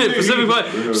 Yeah,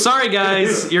 Pacific. Sorry,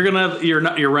 guys, your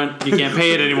rent. You can't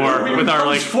pay it anymore with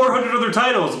our 400 other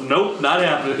titles. Nope, not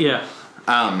happening. Yeah.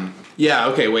 Yeah,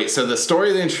 okay, wait. So the story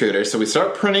of the intruder. So we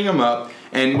start printing them up,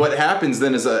 and what happens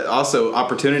then is also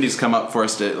opportunities come up for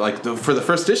us to for the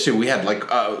first issue. We had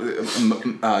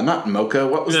not Mocha.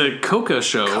 What was the Coca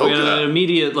show? Coca. We had an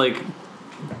immediate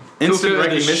instant Coca,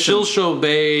 recognition. The Shilsho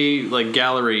Bay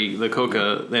gallery. The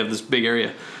Coca. They have this big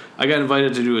area. I got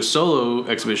invited to do a solo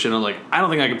exhibition. I'm like, I don't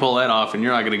think I can pull that off, and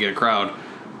you're not going to get a crowd.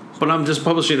 But I'm just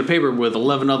publishing a paper with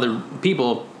 11 other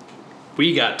people.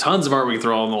 We got tons of art we can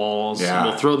throw on the walls. Yeah.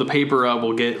 We'll throw the paper up.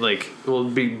 We'll get we'll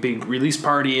be big release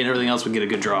party and everything else. We get a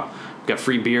good draw. We got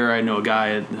free beer. I know a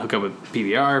guy that hook up with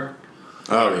PBR.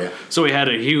 Oh yeah. So we had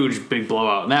a huge big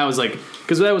blowout, and that was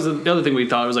because that was the other thing we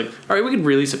thought. It was all right, we could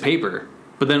release a paper,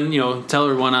 but then tell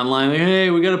everyone online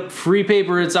hey, we got a free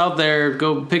paper. It's out there.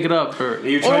 Go pick it up.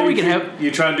 You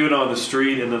try and do it on the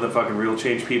street, and then the fucking real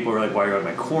change people are like, "Why are you on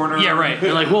my corner?" Yeah, right.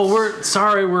 They're like, "Well, we're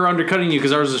sorry, we're undercutting you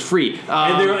because ours is free."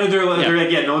 And they're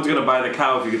like, "Yeah, no one's gonna buy the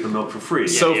cow if you get the milk for free."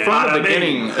 So from the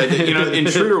beginning,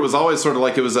 Intruder was always sort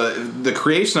of it was the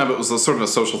creation of it was sort of a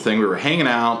social thing. We were hanging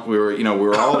out. We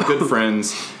were all good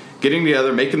friends, getting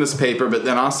together, making this paper. But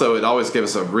then also it always gave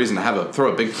us a reason to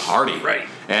throw a big party. Right.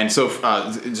 And so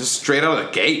just straight out of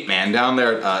the gate, man, down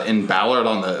there in Ballard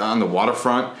on the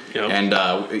waterfront, yep. And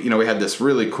we had this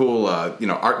really cool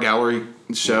art gallery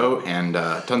show and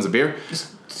tons of beer.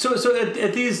 So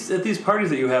at these parties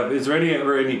that you have, is there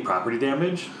ever any property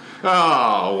damage?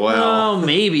 Oh well,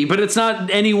 maybe, but it's not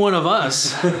any one of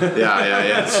us.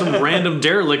 Yeah. Some random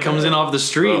derelict comes in off the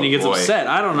street and he gets upset.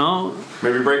 I don't know.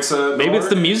 Maybe breaks a. Maybe it's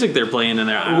the music they're playing in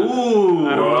there. Ooh.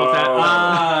 I don't know if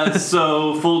that.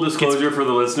 So full disclosure for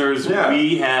the listeners,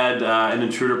 we had an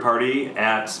intruder party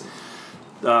at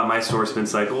my store, Spin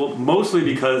Cycle, mostly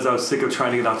because I was sick of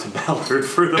trying to get out to Ballard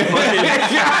for the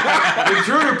fucking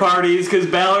intruder parties, because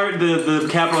Ballard, the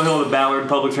Capitol Hill, the Ballard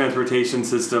public transportation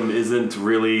system isn't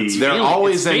really...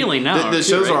 It's failing now. The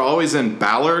shows are always in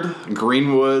Ballard,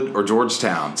 Greenwood, or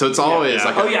Georgetown. So it's always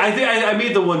I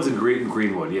made the ones in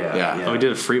Greenwood, yeah. Oh, we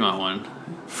did a Fremont one.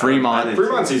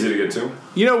 Fremont's easy to get to.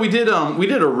 We did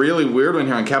a really weird one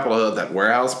here on Capitol Hill at that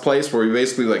warehouse place where we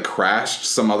basically crashed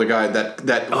some other guy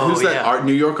that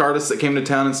New York artist that came to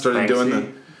town and started doing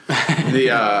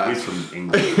the he's from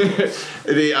England.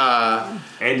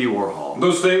 Andy Warhol.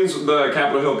 Those things, the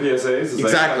Capitol Hill PSAs.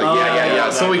 Exactly. Yeah.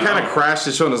 So we kind of crashed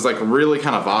the show and it was really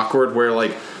kind of awkward where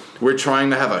we're trying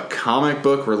to have a comic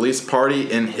book release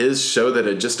party in his show that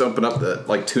had just opened up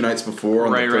 2 nights before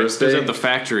on the Thursday. It was at the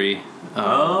factory.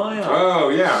 Oh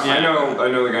yeah. I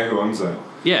know the guy who owns that.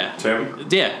 Yeah. Tim?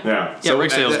 Yeah. So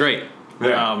Rick Sale's great.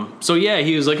 Yeah.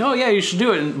 He was like, "Oh yeah, you should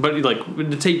do it," but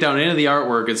to take down any of the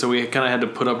artwork, and so we kind of had to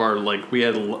put up our we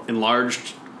had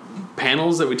enlarged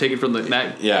panels that we taken from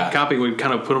that copy. We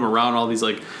kind of put them around all these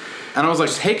And I was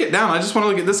like, "Take it down! I just want to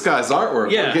look at this guy's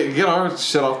artwork. Yeah, get our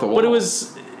shit off the wall." But it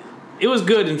was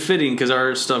good and fitting because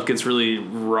our stuff gets really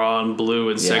raw and blue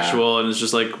and sexual, and it's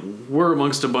just we're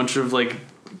amongst a bunch of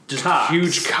just cocks.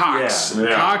 Huge cocks,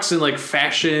 cocks in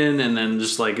fashion, and then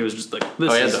just it was just this.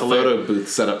 Oh, he had the photo booth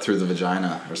set up through the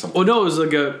vagina or something. Oh no, it was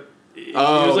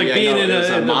being in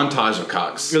a montage of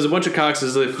cocks. It was a bunch of cocks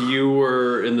as if you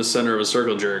were in the center of a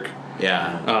circle jerk.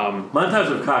 Yeah. Montage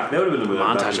of cock. That would have been the movie.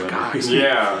 Montage of cocks.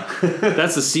 Yeah.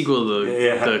 That's the sequel to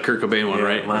the Kurt Cobain one,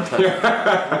 right? Oh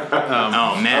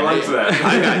man, I like that.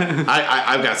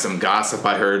 I've got some gossip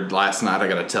I heard last night. I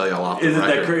got to tell y'all off the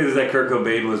record. Is that Kurt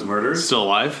Cobain was murdered? Still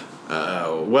alive?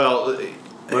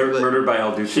 Murdered by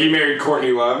Al Ducey. He married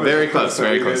Courtney Love. Very close.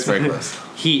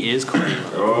 He is Courtney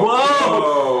Love.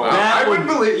 Whoa! I would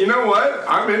believe. You know what?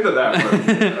 I'm into that one.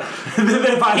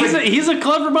 He's a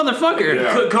clever motherfucker.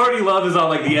 Yeah. Courtney Love is on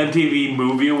the MTV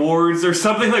Movie Awards or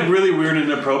something really weird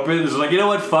and inappropriate. It's you know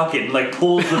what? Fuck it. And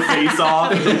pulls the face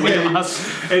off.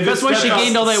 And that's why she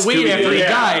gained all that weight after he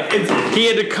died. He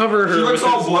had to cover her. She looks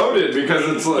all bloated because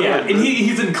it's and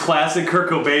he's in classic Kurt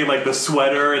Cobain, the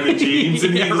sweater and the jeans,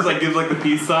 and he just gives the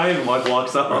peace sign and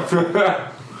walks off.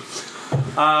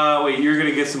 Wait, you're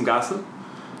gonna get some gossip?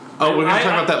 Oh, we're gonna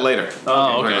talk about that later.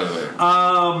 Oh, okay.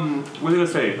 What was I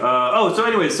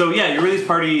gonna say? Your release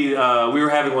party. We were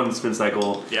having one in Spin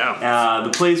Cycle. Yeah.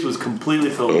 The place was completely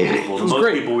filled with people. The most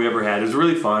great. people we ever had. It was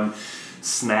really fun.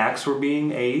 snacks were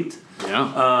being ate.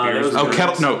 Yeah.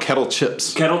 Kettle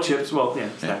chips. Kettle chips. Well, yeah.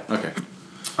 Snack. Okay.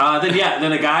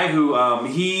 Then a guy who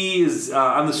he is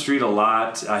on the street a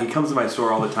lot. He comes to my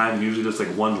store all the time. And usually just like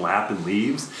one lap and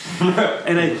leaves.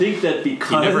 And I think that because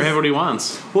he never have what he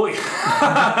wants. Well,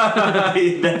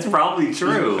 that's probably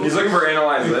true. He's looking for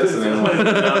analyze this and analyze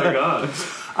another god.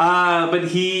 But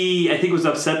he, I think, was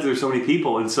upset that there's so many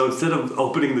people, and so instead of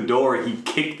opening the door, he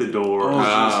kicked the door.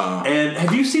 And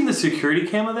have you seen the security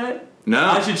cam of that? No.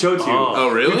 I should show it to you. Oh,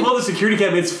 really? We pull the security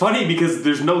cam. It's funny because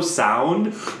there's no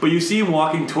sound, but you see him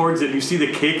walking towards it, and you see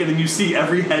the kick, and then you see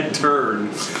every head turn.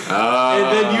 And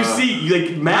then you see,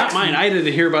 like, Max... Not mine. I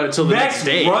didn't hear about it until the next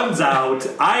day. Max runs out.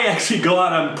 I actually go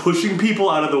out on pushing people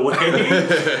out of the way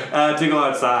to go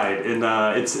outside, and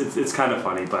it's kind of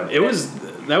funny, but...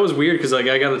 That was weird because like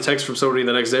I got a text from somebody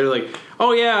the next day. They're like,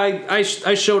 "Oh yeah, I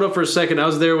showed up for a second. I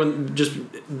was there when just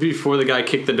before the guy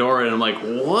kicked the door." And I'm like,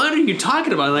 "What are you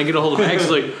talking about?" And I get a hold of Max.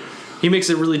 He's like, he makes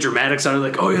it really dramatic sounding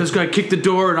like, "Oh yeah, this guy kicked the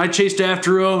door and I chased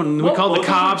after him and we called the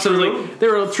cops." And I was like, they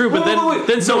were true, but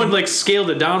then someone like scaled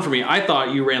it down for me. I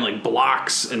thought you ran like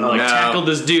blocks and tackled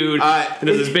this dude. And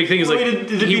this big thing is like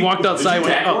he walked outside.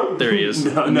 There he is.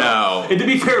 No. And to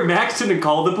be fair, Max didn't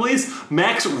call the police.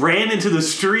 Max ran into the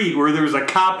street where there was a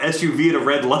cop SUV at a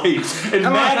red light, and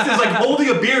Max is like holding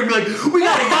a beer and be like, "We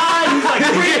got a guy who's like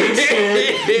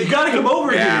crazy. You got to come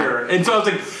over here." And so I was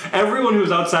like, everyone who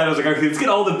was outside, I was like, "Okay, let's get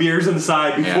all the beers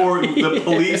inside before the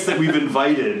police that we've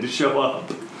invited to show up."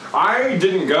 I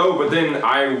didn't go, but then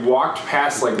I walked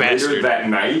past like later that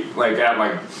night, like at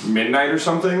like midnight or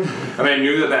something, and I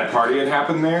knew that party had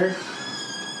happened there.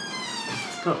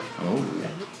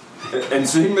 And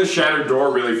seeing the shattered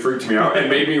door really freaked me out and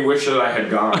made me wish that I had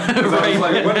gone. I was like,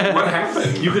 what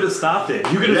happened? You could have stopped it.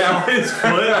 You could have stopped his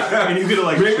foot, and you could have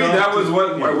like. Maybe that was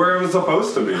where it was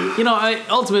supposed to be. You know, I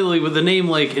ultimately with the name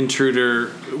like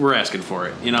Intruder, we're asking for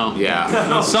it. You know. Yeah.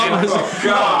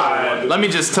 God. Let me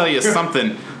just tell you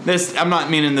something. I'm not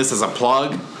meaning this as a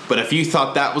plug. But if you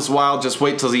thought that was wild, just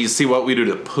wait till you see what we do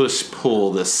to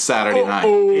push-pull this Saturday night.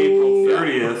 April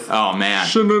 30th. Oh, man.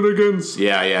 Shenanigans.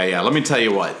 Yeah. Let me tell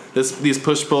you what. These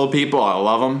push-pull people, I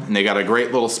love them. And they got a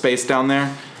great little space down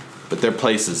there. But their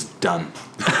place is done.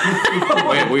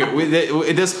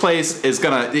 This place is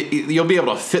going to... You'll be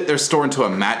able to fit their store into a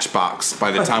matchbox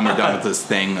by the time we're done with this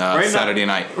thing Saturday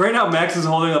night. Right now, Max is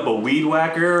holding up a weed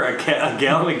whacker, a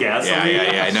gallon of gasoline.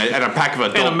 Yeah. And a pack of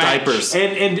adult diapers.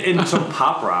 And some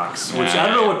Pop Rocks, which I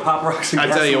don't know what Pop Rocks and I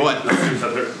tell you what.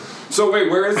 So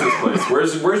wait, where is this place?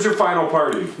 Where's your final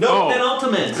party?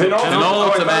 Penultimate.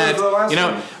 Penultimate.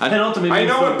 Penultimate. I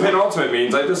know what penultimate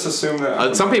means. I just assume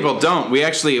that. Some people don't. We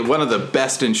actually, one of the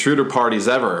best intruder parties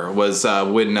ever was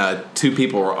when two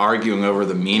people were arguing over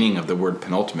the meaning of the word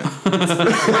penultimate. It's in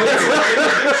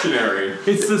the dictionary.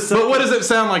 But what does it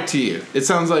sound like to you? It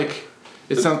sounds like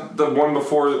the one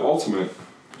before the ultimate.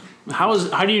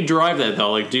 How do you derive that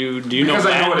though? Like, do you know? Because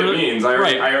I know what it means. I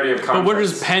already have context. But where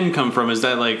does pen come from? Is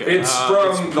that like it's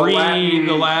from the Latin?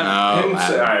 The Latin.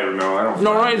 I don't know. I don't.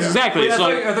 No, right? Yeah. Exactly. Wait, I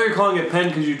thought you were calling it pen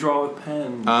because you draw with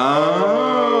pen.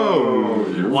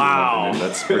 Oh, wow,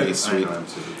 that's pretty sweet.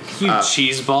 You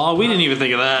cheese ball. We didn't even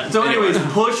think of that. So, anyways,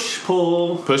 push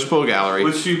pull gallery.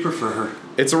 Which do you prefer?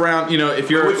 It's around, if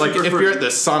you're at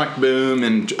the Sonic Boom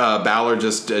and Ballard,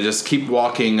 just keep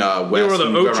walking west. You know where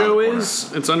the Ocho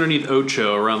is? It's underneath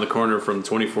Ocho, around the corner from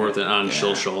 24th and on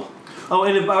Shilshul. Oh,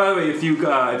 and by the way, if you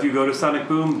go to Sonic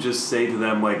Boom, just say to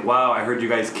them like, "Wow, I heard you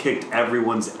guys kicked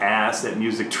everyone's ass at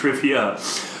music trivia."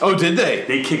 Oh, did they?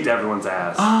 They kicked everyone's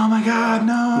ass. Oh my God,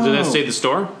 no! Did that save the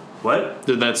store? What?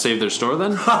 Did that save their store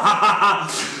then?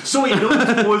 So wait,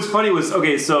 what was funny was,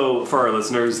 okay, so for our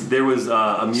listeners, there was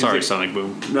a music... Sorry, Sonic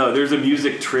Boom. No, there's a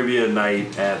music trivia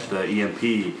night at the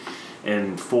EMP,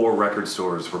 and 4 record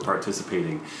stores were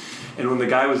participating. And when the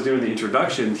guy was doing the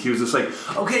introduction, he was just like,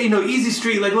 "Okay, Easy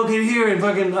Street, like located here, and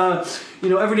fucking,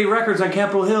 Everyday Records on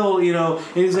Capitol Hill, and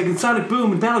he's like, in Sonic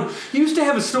Boom and Ballard, you used to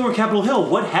have a store in Capitol Hill.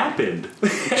 What happened?"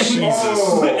 Jesus.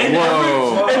 And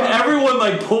everyone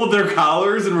like pulled their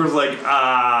collars and was like, it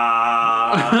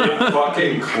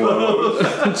fucking closed.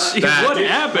 What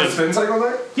happened? Was FinCycle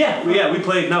there? Yeah, we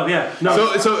played. No.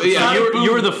 So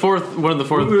you were the fourth. One of the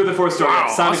fourth. We were the fourth store.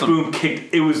 Wow, Sonic awesome. Boom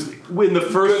kicked. It was in the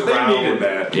first They round. needed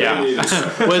that. Yeah.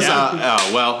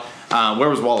 Where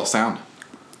was Wall of Sound?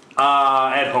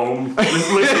 At home,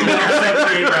 listening to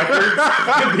 78 records,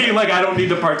 and being like, "I don't need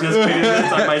to participate in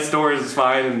this. My store is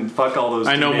fine, and fuck all those."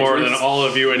 I know more than all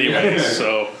of you, anyway.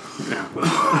 So.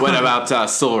 What about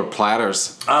silver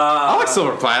platters? I like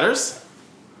silver platters.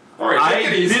 All right, take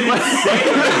it easy. Didn't say it.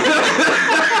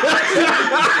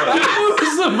 It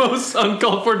was the most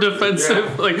uncalled for defensive.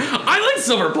 Yeah. Like, I like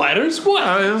silver platters. What?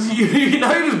 Now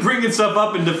you're just bringing stuff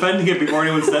up and defending it before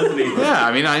anyone says anything. Yeah,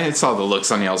 I mean, I saw the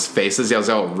looks on y'all's faces. Y'all's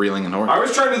all reeling and I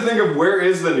was trying to think of where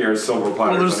is the nearest silver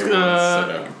platter. Well,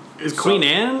 there's, is Queen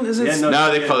Anne? Is it? Yeah,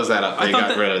 no, they closed that up. They got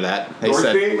that- rid of that. They North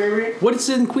said Gate, maybe? What's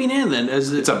in Queen Anne then?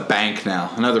 it's a bank now.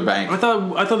 Another bank. I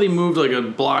thought they moved like a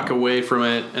block away from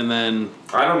it, and then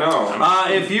I don't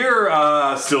know. If you're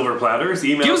silver platters,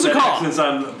 email Give us a call. Accents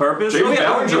on Purpose. James Oh,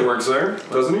 yeah, Ballinger works there,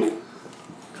 doesn't he?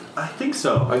 I think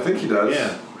so. I think he does.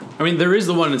 Yeah. I mean there is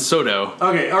the one in Soto.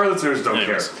 Okay, our listeners don't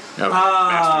Anyways. care.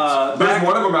 There's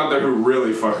one of them out there who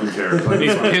really fucking cares. Like,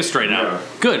 He's pissed right now. Yeah.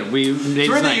 Good. We made It's his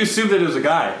weird that night. you assumed that it was a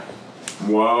guy.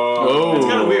 Whoa. It's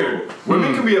kind of weird.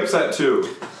 Women can be upset too.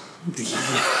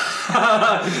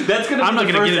 That's gonna I'm be not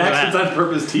the gonna first get into Accents that. on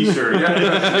Purpose T-shirt.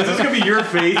 This is gonna be your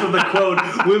face with the quote: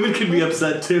 "Women can be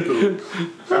upset too."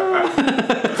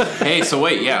 Hey, so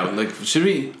wait, yeah, like, should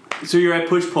we? So you're at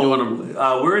Push Pull. You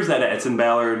Where is that at? It's in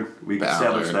Ballard. We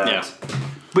established that. Yeah.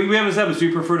 But we haven't established. Do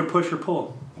you prefer to push or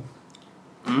pull?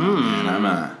 And I'm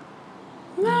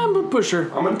I'm a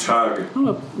pusher. I'm a tug.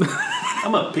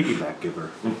 I'm a piggyback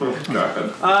giver.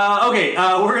 God. Okay,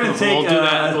 we're gonna take. We'll do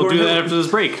that. We'll do that after this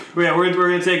break. Yeah, we're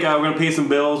gonna take. We're gonna pay some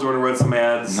bills. We're gonna run some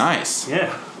ads. nice.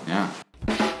 Yeah. Yeah.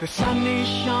 The sun is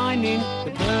shining,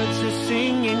 the birds are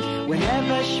singing.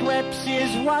 Whenever Schweppes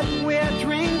is what we're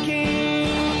drinking,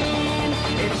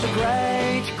 it's a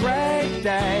great, great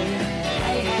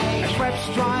day. A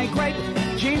Schweppes dry grape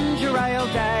ginger ale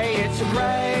day. It's a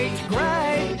great,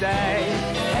 great day.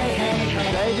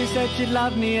 My lady said she'd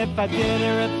love me if I did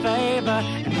her a favor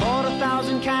and bought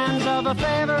 1,000 cans of her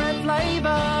favorite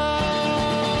flavor.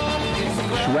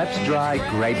 Schweppes Dry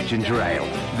Grape Ginger Ale,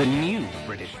 the new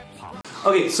British pop.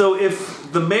 Okay, so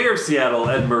if the mayor of Seattle,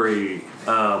 Ed Murray,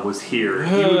 was here,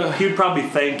 he would probably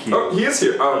thank you. Oh, he is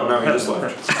here. Oh, no, he just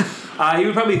left. He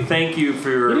would probably thank you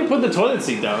for. You didn't put the toilet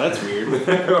seat down. That's weird.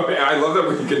 I love that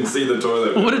we can see the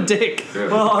toilet. What a dick.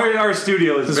 Well, our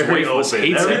studio is very wife open.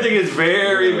 hates it. Everything is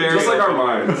very, very Just like our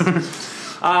open. minds.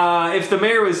 If the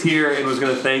mayor was here and was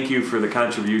going to thank you for the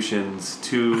contributions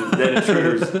that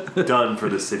Intruder's done for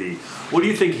the city, what do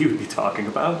you think he would be talking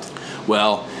about?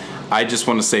 Well, I just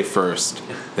want to say first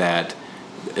that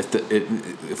if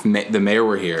the mayor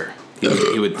were here,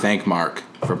 he would thank Mark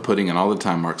for putting in all the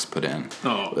time Mark's put in.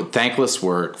 Oh. Thankless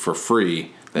work for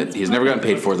free that he's never gotten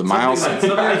paid for. The miles. Something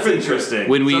that's interesting.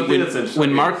 When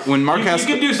Mark you has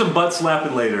can do some butt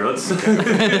slapping later. Let's get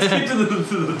to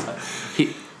the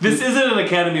this isn't an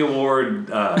Academy Award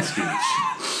speech.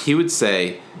 he would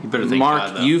say, better thank Mark,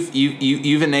 God, though."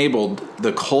 you've enabled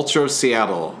the culture of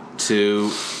Seattle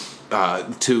to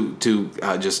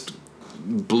just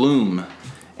bloom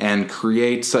and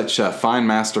create such fine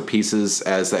masterpieces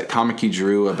as that comic you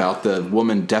drew about the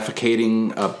woman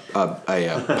defecating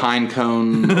a pine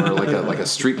cone or like a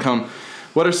street cone.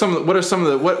 What are some of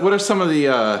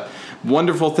the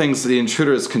wonderful things that the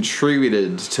Intruder has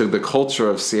contributed to the culture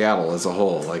of Seattle as a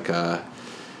whole?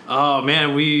 Oh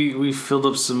man, we filled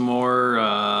up some more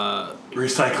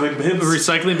Recycling bins.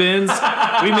 recycling bins.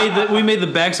 we made the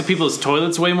backs of people's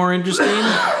toilets way more interesting.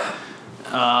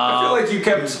 I feel like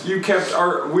you kept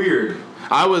art weird.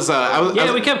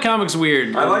 We kept comics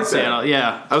weird. I like that. Seattle.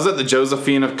 Yeah. I was at the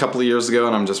Josephine a couple of years ago,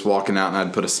 and I'm just walking out, and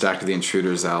I'd put a stack of the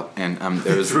Intruders out, and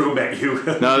there was Threw them at you.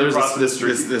 no, there was Across the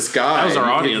street. this guy. That was our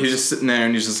He audience. was just sitting there,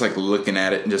 and he's just like looking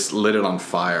at it, and just lit it on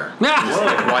fire.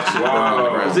 Ah! Watch it burn on the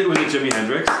ground. Was it Jimi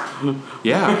Hendrix?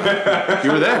 Yeah,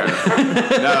 you were there.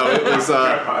 No, it was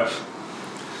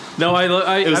No,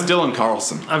 it was Dylan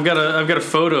Carlson. I've got a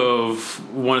photo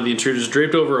of one of the Intruders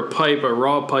draped over a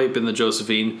raw pipe in the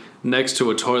Josephine next to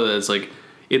a toilet. It's like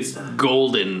it's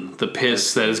golden. The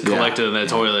piss that is collected in that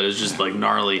toilet is just like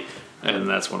gnarly, and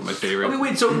that's one of my favorite. Okay,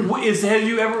 wait. So, have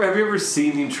you ever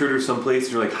seen the Intruder someplace?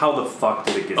 And you're like, how the fuck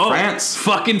did it get? France.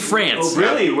 Fucking France. Oh,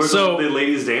 really? Where So- the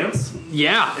ladies dance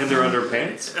Yeah. in their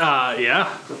underpants? Yeah.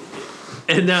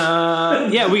 And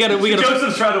we got.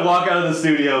 Joseph's trying to walk out of the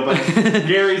studio, but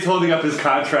Gary's holding up his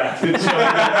contract. And showing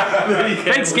that he can't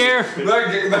Thanks, leave. Gare.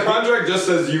 The contract just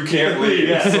says you can't leave.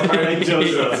 Yeah, Sorry,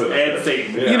 Joseph and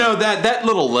Satan. Yeah. You know that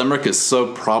little limerick is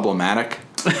so problematic.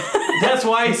 That's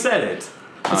why I said it.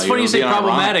 It's funny you say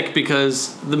problematic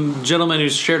because the gentleman who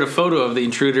shared a photo of the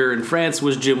Intruder in France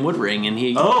was Jim Woodring, and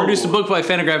he produced a book by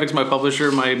Fantagraphics, my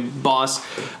publisher, my boss.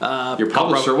 Your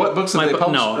publisher? What books did they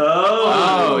publish? No.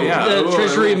 Oh yeah. The Ooh,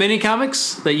 Treasury Mini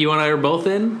Comics that you and I are both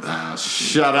in.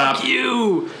 Shut up.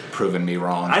 You. Proving me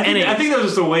wrong. I think that was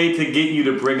just a way to get you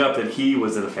to bring up that he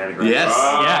was in a Fantagraphics. Yes.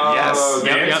 Yes.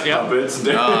 Dance Yep. puppets.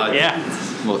 Yeah.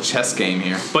 Little chess game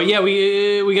here. But yeah,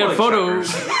 we got a photo.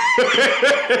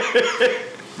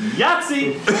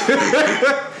 Yahtzee!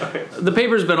 The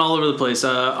paper's been all over the place.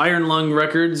 Iron Lung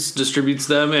Records distributes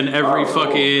them in every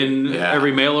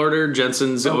every mail order.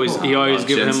 Jensen's always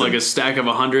giving him like a stack of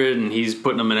 100, and he's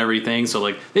putting them in everything. So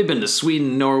like they've been to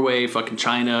Sweden, Norway, fucking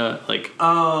China. Like,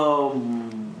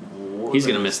 he's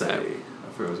gonna miss that.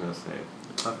 I forgot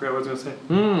what I was gonna say.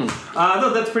 No,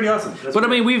 that's pretty awesome. I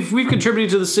mean, we've contributed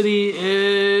to the city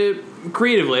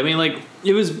creatively. I mean, like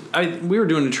we were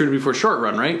doing Intruder before Short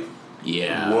Run, right?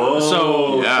 Yeah. Whoa.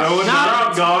 So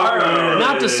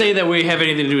not to say that we have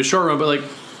anything to do with Short Run, but like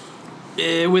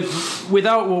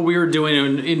without what we were doing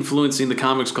and influencing the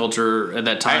comics culture at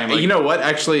that time. You know what?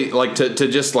 Actually, like to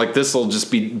just like this will just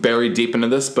be buried deep into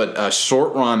this, but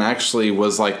Short Run actually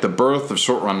was like the birth of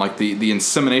Short Run. Like the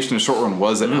insemination of Short Run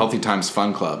was at Healthy Times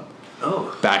Fun Club.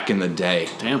 Oh. Back in the day.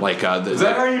 Damn. Like is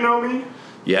that how you know me?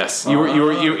 Yes, you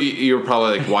were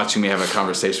probably like watching me have a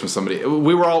conversation with somebody.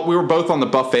 We were both on the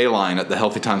buffet line at the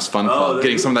Healthy Times Fun Club,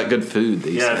 getting some of that good food.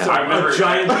 So I've never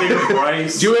giant thing of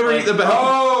rice. Do you ever eat the?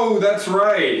 Oh, that's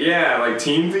right. Yeah, like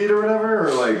Teen Feed or whatever,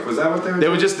 or like was that what they were? They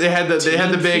would just they had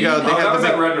the big. That was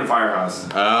at Redmond Firehouse.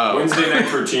 Oh. Wednesday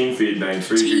nights were Teen Feed nights.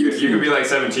 Where you could be like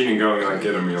 17 and go and like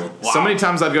get a meal. Wow. So many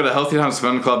times I'd go to Healthy Times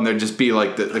Fun Club and there'd just be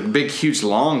like the big, huge,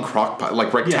 long crock pot,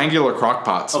 like rectangular crock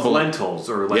pots of lentils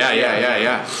or like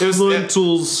yeah. It was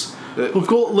lentils. We've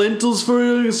got lentils for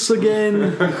us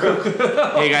again.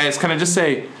 Hey guys, can I just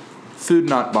say, food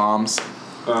not bombs.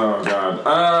 Oh God.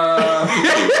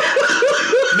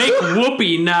 Make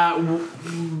whoopee, not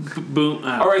boom.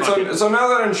 All right, so now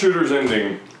that Intruder's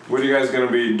ending, what are you guys gonna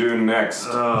be doing next?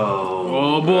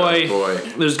 Oh boy.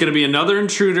 There's gonna be another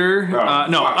Intruder.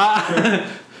 No.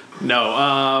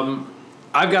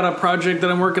 I've got a project that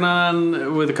I'm working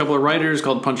on with a couple of writers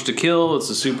called Punch to Kill. It's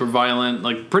a super violent,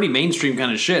 like pretty mainstream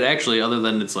kind of shit, actually, other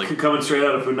than it's like coming straight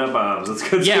out of Food Not Bombs. That's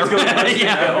good.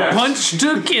 Punch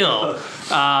to Kill.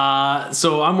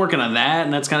 So I'm working on that,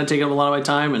 and that's kind of taking up a lot of my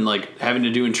time, and like having to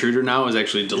do Intruder now is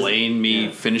actually delaying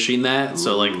me finishing that.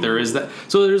 So like there is that.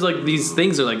 So there's like these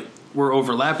things are like we're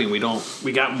overlapping. We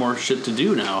got more shit to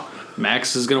do now.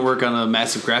 Max is gonna work on a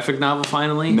massive graphic novel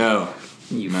finally. No.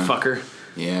 Fucker.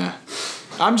 Yeah.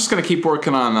 I'm just going to keep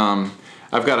working on,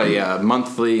 I've got a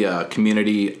monthly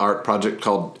community art project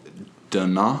called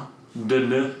Dana.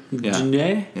 Dana.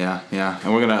 Yeah.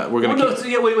 And we're gonna wait.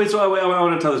 So I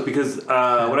want to tell this because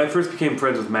when I first became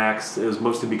friends with Max, it was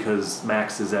mostly because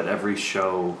Max is at every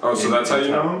show. Oh, so that's how you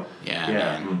know him? Yeah.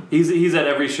 Man. He's at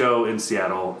every show in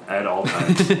Seattle at all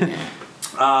times. And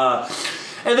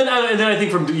then I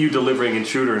think from you delivering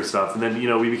Intruder and stuff, and then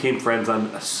we became friends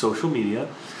on social media.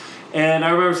 And I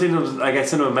remember saying to him, like I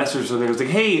sent him a message or something. I was like,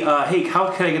 hey, how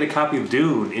can I get a copy of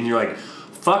Dune? And you're like,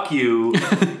 fuck you.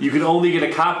 You can only get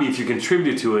a copy if you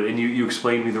contribute to it. And you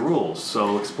explained me the rules.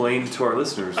 So explain to our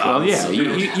listeners. Well, yeah.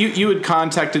 You had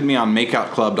contacted me on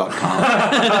makeoutclub.com.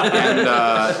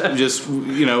 And just,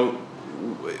 You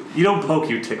don't poke,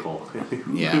 you tickle.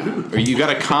 Yeah. Or you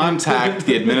got to contact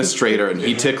the administrator and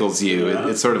he tickles you.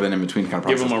 It's sort of an in-between kind of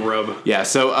process. Give him a rub. Yeah,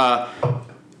 so...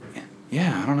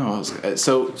 yeah, I don't know.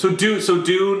 So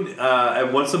Dune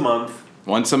once a month.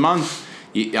 Once a month,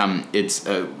 it's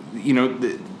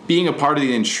being a part of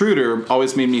the Intruder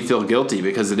always made me feel guilty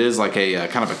because it is like a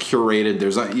kind of a curated.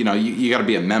 There's you got to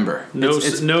be a member. No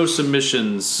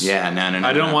submissions. Yeah, no.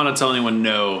 I don't want to tell anyone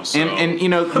no. So. And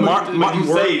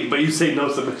but you say no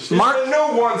submissions.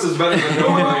 No once is better than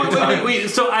no. Wait.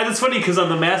 So it's funny because on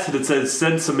the masthead it says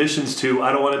send submissions to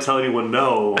I don't want to tell anyone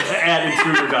no at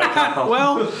intruder.com.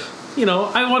 Well.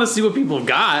 I want to see what people have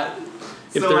got.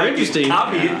 If they're interesting,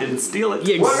 copy it and steal it.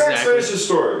 Yeah, exactly. What next? Finish the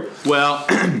story. Well,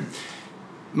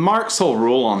 Mark's whole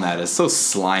rule on that is so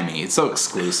slimy. It's so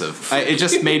exclusive. It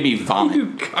just made me vomit. You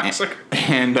cocksucker.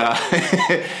 And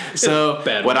so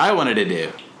what I wanted to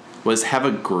do was have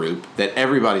a group that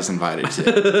everybody's invited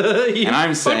to. And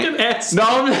I'm saying,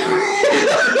 no.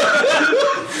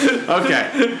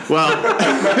 Okay. Well,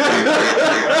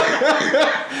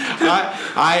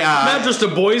 not just a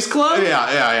boys club.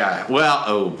 Yeah. Well,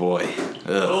 oh boy.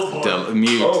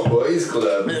 Mute. Oh boys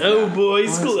club. Oh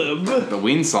boys club. The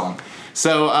Ween song.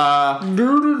 So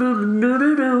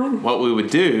what we would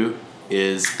do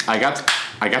is I got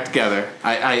together.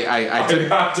 I took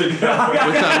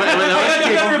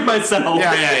together with myself.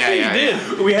 Yeah. You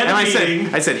did. We had a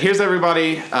meeting. I said, here's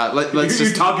everybody. Let's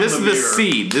just. This is the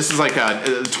seed. This is like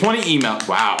a 20 email.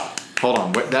 Wow. Hold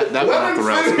on. That went off the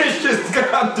rails. Finish this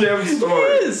goddamn story. He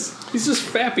is. He's just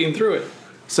fapping through it.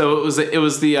 So it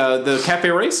was the Cafe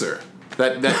Racer.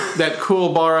 That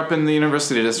cool bar up in the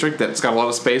University District that's got a lot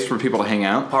of space for people to hang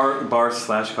out.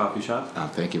 Bar/coffee shop. Oh,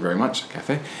 thank you very much,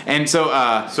 Cafe. And so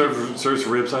serves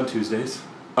ribs on Tuesdays.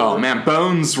 Oh man,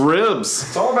 Bones ribs.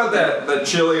 It's all about that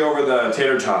chili over the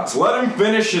tater tots. Let him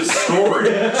finish his story.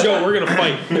 Joe, we're gonna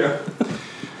fight. Yeah.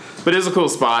 But it is a cool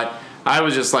spot. I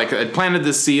was just like, I planted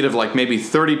this seed of like maybe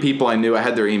 30 people I knew. I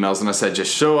had their emails, and I said,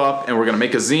 just show up, and we're going to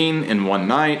make a zine in one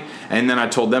night. And then I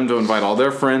told them to invite all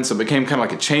their friends. So it became kind of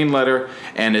like a chain letter,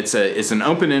 and it's an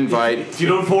open invite. If you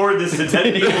don't forward this to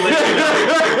 10 people,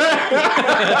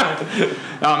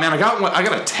 Oh man, I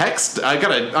got a text. I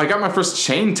got my first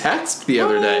chain text the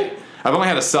other day. I've only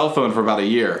had a cell phone for about a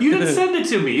year. you didn't send it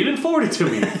to me. You didn't forward it to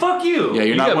me. Fuck you. Yeah,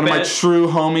 you're not one of my true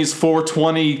homies.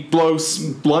 420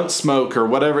 blunt smoke or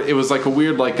whatever. It was like a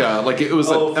weird like it was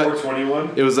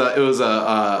 421. It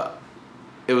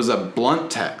was a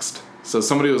blunt text. So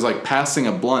somebody was like passing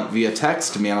a blunt via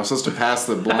text to me, and I was supposed to pass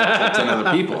the blunt to 10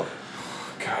 other people.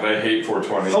 God, I hate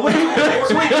 420. Oh, wait,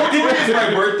 420 is my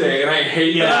birthday, and I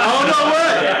hate that. Oh, no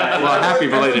way. Yeah. Well, happy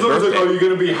belated Everyone's birthday. like, oh, you're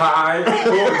going to be high?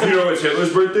 Oh, do you know it's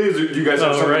Hitler's birthday? Do you guys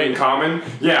have something in common?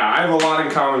 Yeah, I have a lot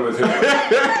in common with Hitler.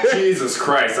 Jesus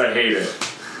Christ, I hate it.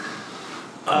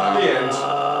 The end.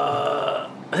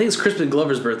 I think it's Crispin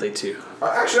Glover's birthday too.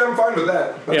 Actually, I'm fine with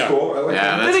that. That's cool. I like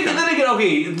that. Then again,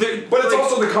 okay. But it's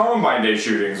also the Columbine Day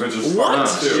shootings, which is fun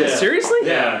too. Yeah. Seriously?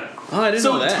 Yeah. Oh, I didn't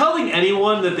know that. Telling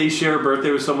anyone that they share a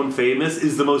birthday with someone famous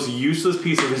is the most useless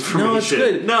piece of information. No, it's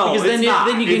good. No, because it's not.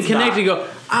 then you can It's connect not. and go,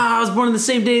 I was born on the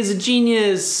same day as a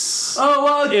genius. Oh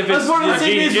well, If I was it's born on the a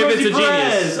same day as genius- if Rosie it's a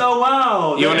genius. Perez. Oh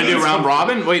wow. You want to do round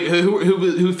robin? Wait,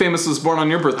 who famous was born on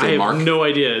your I birthday, have Mark? no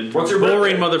idea. What's your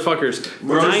boring birthday? motherfuckers?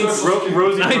 Rosie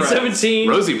Perez. 9/17.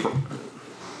 Rosie.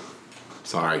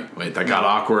 Sorry, wait, that got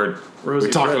awkward. Rosie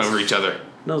We're talking Perez. over each other.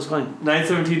 No, it's fine.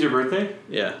 9/17's your birthday?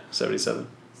 Yeah, 77.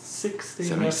 6 days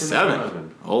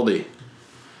 77. Oldie.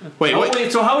 Wait, Oh wait.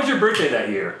 wait, so how was your birthday that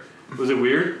year? Was it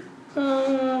weird?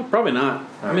 Probably not.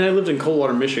 I mean, I lived in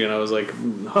Coldwater, Michigan. I was like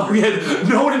Oh yeah,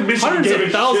 no one in Michigan gave a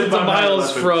shit thousands of about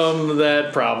miles 9/11. from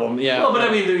that problem. Yeah. Well, but I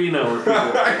mean, you know, we're people.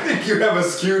 I think you have a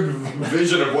skewed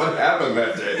vision of what happened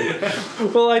that day.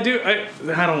 Well, I do. I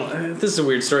don't. This is a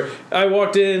weird story. I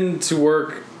walked in to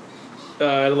work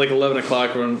at like 11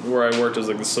 o'clock where I worked. It was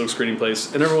like the silk screening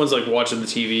place, and everyone's like watching the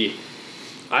TV.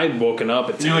 I'd woken up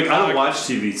at 10 You're like, I don't o'clock. watch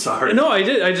TV. Sorry. No, I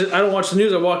did. I don't watch the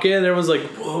news. I walk in, and everyone's like,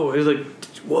 "Whoa!" He's like,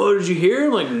 "Whoa, did you hear?"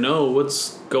 I'm like, "No,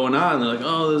 what's going on?" And they're like,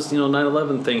 "Oh, this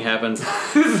 9/11 thing happened." No,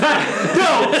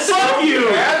 fuck you.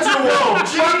 No,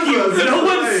 fuck you. No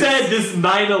one said this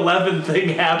 9/11 thing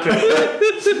happened.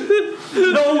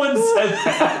 No one said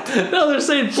that. No, they're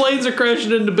saying planes are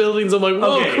crashing into buildings. I'm like,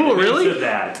 "Whoa, Okay, cool, they really?" said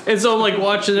that. And so I'm like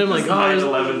watching them, like, This "Oh, there's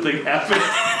 9/11 thing happened.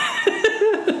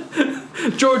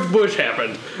 George Bush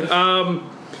happened."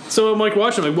 So I'm like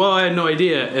watching, like, well, I had no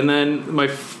idea. And then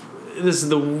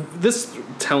this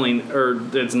telling, or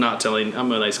it's not telling.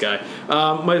 I'm a nice guy.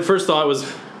 My first thought was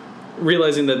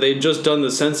realizing that they'd just done the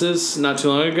census not too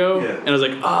long ago, Yeah. and I was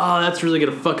like, oh, that's really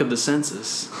gonna fuck up the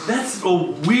census. That's a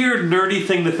weird, nerdy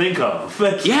thing to think of.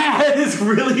 Yeah. That is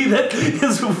really,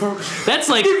 That's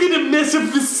like, they're gonna mess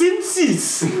up the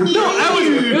census. no,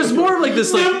 it was more of like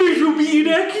this, like, numbers will be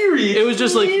inaccurate. it was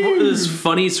just like this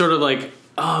funny sort of like,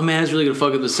 oh man, it's really gonna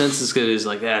fuck up the census because it's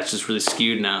like, it's just really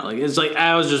skewed now. Like, it's like,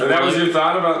 I was just. And that was your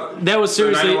thought about That was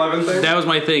seriously, the 9/11 thing? that was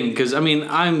my thing, because I mean,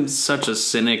 I'm such a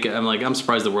cynic. I'm like, I'm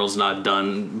surprised the world's not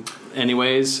done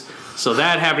anyways. So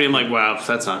that happening, I'm like, wow,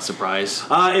 that's not a surprise.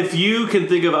 If you can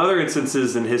think of other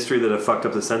instances in history that have fucked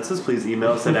up the census, please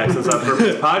email us at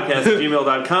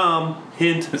accentsonpurposepodcast@gmail.com.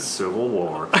 Hint, Civil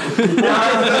War. draft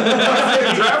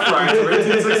rights of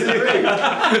 1863.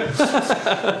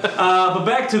 But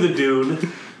back to the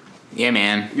Dune. Yeah,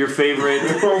 man. Your favorite,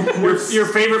 your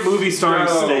favorite movie starring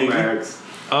Sting. Max.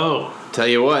 Oh, Tell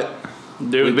you what,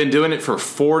 dude. we've been doing it for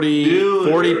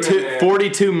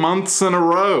 42 months in a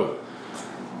row.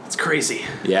 It's crazy.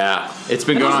 Yeah, it's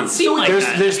been going on. seem like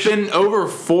that, There's been over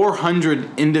 400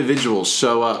 individuals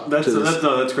show up. That's to this.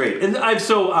 that's great. And I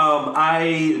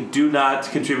do not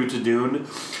contribute to Dune,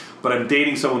 but I'm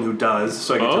dating someone who does,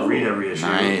 so I get to read every issue.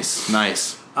 Nice.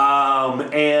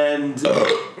 And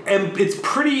it's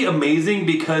pretty amazing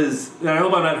because, and I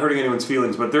hope I'm not hurting anyone's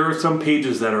feelings, but there are some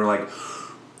pages that are like,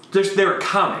 they're a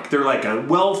comic. They're like a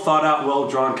well thought out, well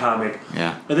drawn comic.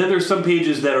 Yeah. And then there's some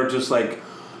pages that are just like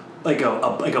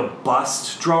a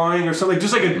bust drawing or something,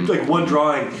 just like one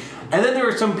drawing. And then there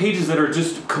are some pages that are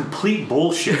just complete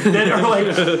bullshit. That are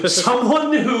like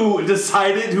someone who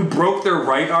broke their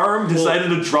right arm, decided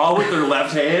to draw with their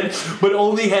left hand, but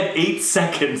only had 8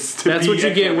 seconds to That's be what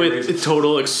you get with accurate.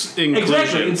 total inclusion.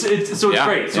 Exactly. It's Yeah,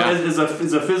 great. So yeah. as a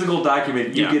physical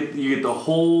document, you Yeah. get the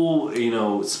whole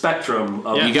spectrum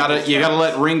of. Yeah. You gotta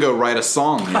let Ringo write a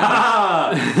song.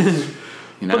 Man.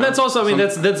 You know? But that's also, I mean,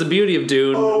 that's the beauty of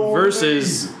Dune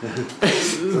versus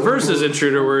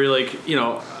Intruder, where you're like, you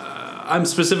know, I'm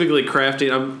specifically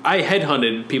crafting. I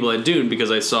headhunted people at Dune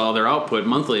because I saw their output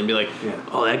monthly and be like,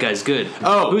 oh, that guy's good.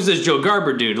 Oh, who's this Joe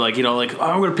Garber dude? Like, you know, like, oh,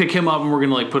 I'm gonna pick him up and we're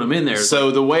gonna like put him in there.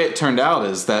 So the way it turned out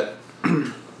is that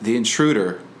the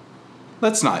Intruder.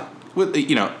 Let's not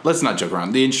joke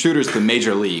around. The Intruder's the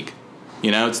major league. You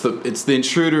know, it's the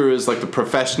Intruder is like the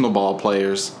professional ball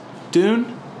players.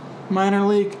 Dune, minor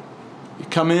league. You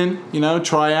come in, you know,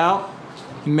 try out,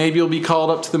 and maybe you'll be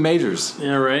called up to the majors.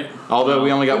 Yeah, right. Although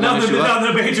we only got one issue left.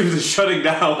 Now the majors is shutting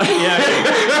down.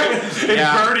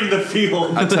 Burning the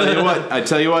field. I tell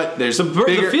you what. There's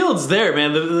the field's there,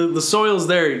 man. The soil's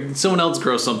there. Someone else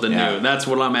grows something new. That's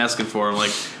what I'm asking for. I'm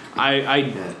like,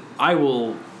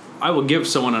 I will give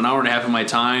someone an hour and a half of my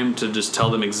time to just tell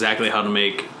them exactly how to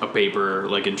make a paper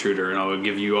like Intruder, and I would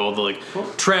give you all the like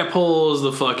trap holes,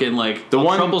 the fucking like I'll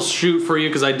troubleshoot for you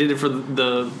because I did it for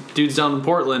the dudes down in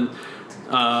Portland,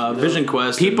 Vision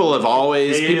Quest. People have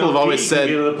always said,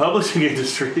 you know, the publishing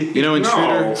industry. You know,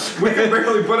 Intruder. No, we can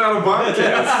barely put out a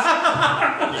podcast.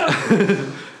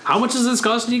 How much does this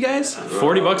cost you guys?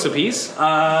 $40 a piece? He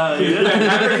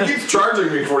keeps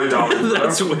charging me $40.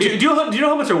 That's weird. Do you know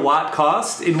how much a watt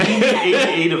costs? And we need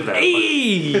 88 of them.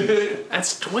 Hey,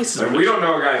 that's twice as much. We don't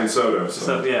know a guy in Soto,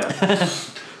 so yeah.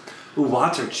 Ooh,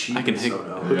 watts are cheap. I can in hook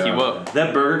Soto. you up.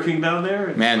 That Burger King down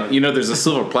there, Man, you know, there's a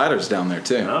Silver Platters down there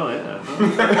too. Oh yeah.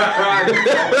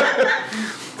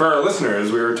 For our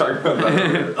listeners, we were talking about that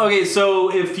earlier. Okay,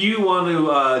 so if you want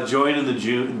to join in the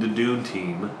Dune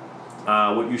team,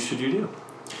 what should you do?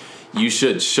 You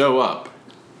should show up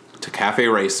to Cafe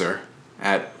Racer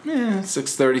at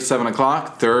 6:30, 7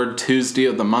 o'clock, third Tuesday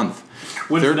of the month.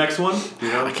 When's the next one? You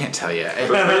know? I can't tell you. The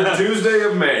third Tuesday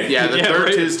of May. Yeah, the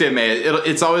third Tuesday of May.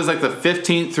 It's always like the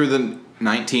 15th through the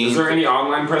 19th. Is there any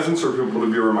online presence for people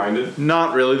to be reminded?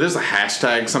 Not really. There's a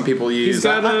hashtag some people use.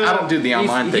 I don't do the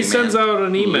online thing. He sends out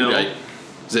an email. Luddite.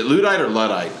 Is it Luddite or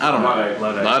Luddite? I don't know.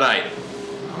 Luddite.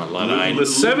 I'm a Luddite. The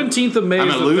 17th of May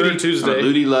is the third Tuesday. I'm a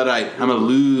Ludi Luddite. I'm a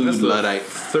Luddite.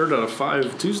 Third out of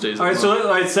 5 Tuesdays. All right,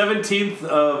 so 17th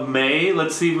of May.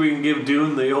 Let's see if we can give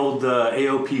Dune the old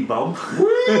AOP bump.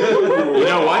 You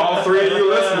know what? All three of you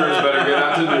listeners better get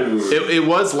out to Dune. It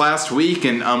was last week,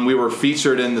 and we were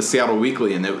featured in the Seattle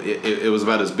Weekly, and it was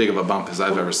about as big of a bump as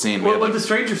I've ever seen. What did the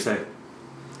strangers say?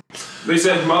 They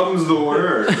said mum's the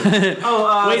word.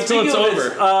 Wait till it's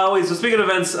over. So speaking of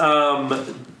events,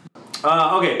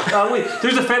 okay. Wait,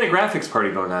 there's a Fantagraphics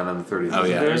party going on the 30th. Oh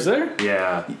yeah, is there?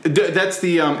 Yeah. That's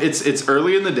the it's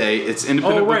early in the day. It's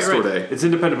Independent Bookstore Day. It's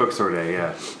Independent Bookstore Day.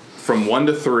 Yeah. From 1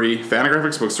 to 3,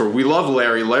 Fantagraphics Bookstore. We love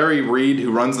Larry. Larry Reed,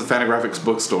 who runs the Fantagraphics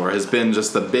Bookstore, has been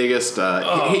just the biggest.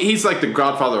 He's like the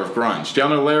godfather of grunge. Do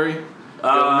y'all know Larry?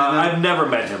 I've never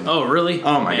met him. Oh, really?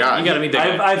 Oh my God! You gotta meet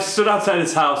that guy. I've stood outside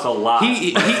his house a lot.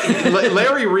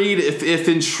 Larry Reed. If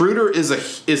Intruder is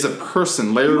a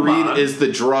person, Larry Reed is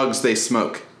the drugs they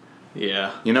smoke.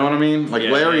 Yeah. You know what I mean? Like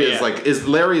Larry is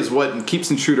what keeps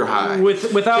Intruder high.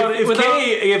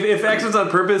 If Actions on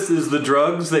Purpose is the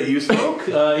drugs that you smoke,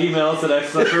 email us at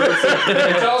Actions on Purpose.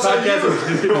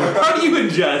 How do you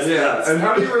ingest? Yeah, and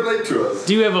how do you relate to us?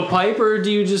 Do you have a pipe or do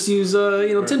you just use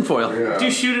tinfoil? Yeah. Do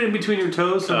you shoot it in between your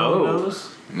toes so no one knows?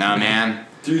 No, man.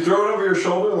 Do you throw it over your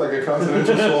shoulder like a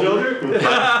continental shoulder?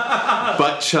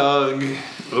 Butt chug.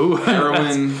 Ooh,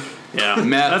 heroin. Yeah,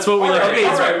 meth. That's what we like.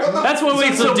 That's what we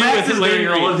do with Larry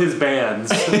all of his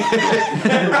bands.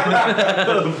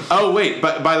 Oh wait,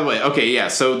 but by the way, okay, yeah.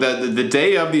 So the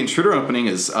day of the Intruder opening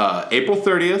is April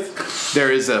 30th.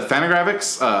 There is a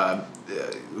Fantagraphics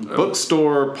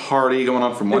bookstore party going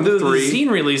on from 1 to 3. The zine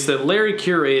release that Larry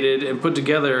curated and put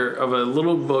together of a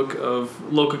little book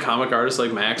of local comic artists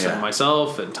like Max and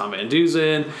myself and Tom Van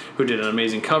Dusen, who did an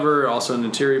amazing cover, also an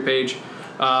interior page.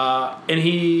 And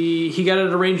he got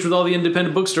it arranged with all the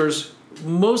independent bookstores.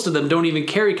 Most of them don't even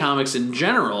carry comics in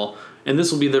general, and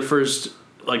this will be their first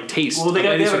taste. Well,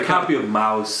 they have a copy of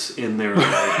Mouse in their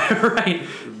right.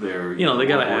 Their they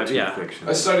gotta have fiction.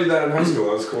 I studied that in high school.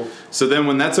 That was cool. So then,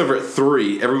 when that's over at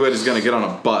 3, everybody's gonna get on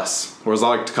a bus, or as I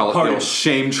like to call it, the old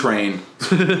shame train.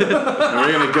 And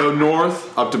we're gonna go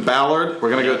north up to Ballard.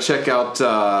 We're gonna go check out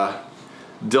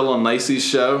Dylan Lacey's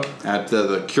show at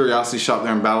the Curiosity Shop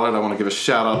there in Ballard. I want to give a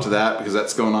shout out to that because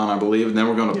that's going on, I believe. And then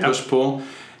we're going to Push Pull.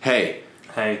 Hey,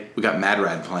 we got Mad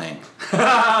Rad playing.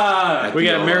 We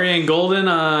got Marianne Golden,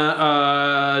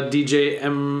 DJ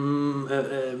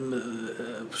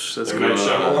that's great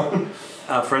show.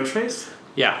 French Face?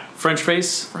 Yeah, French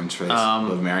Face.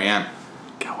 Love Marianne.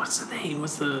 God, what's the name?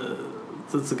 That's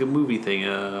like a movie thing.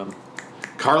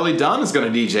 Carly Dunn is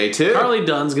going to DJ too. Carly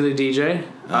Dunn's going to DJ.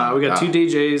 We got 2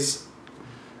 DJs.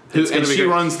 She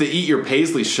runs the Eat Your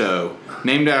Paisley show,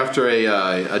 named after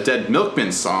a Dead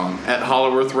Milkmen song at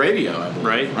Hollowworth Radio, I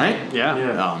believe. Right?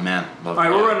 Yeah. Oh, man. All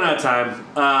right, we're running out of time.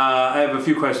 I have a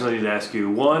few questions I need to ask you.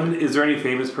 One, is there any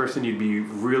famous person you'd be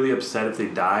really upset if they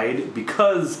died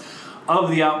because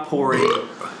of the outpouring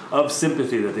of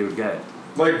sympathy that they would get?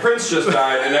 Like Prince just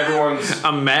died, and everyone's.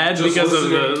 I'm mad because of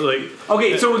the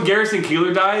Okay, so when Garrison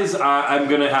Keillor dies, I'm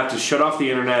gonna have to shut off the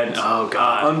internet. Oh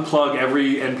God! Unplug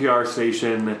every NPR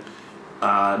station.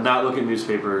 Not look at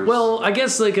newspapers. Well, I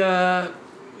guess can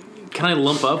I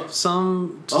lump up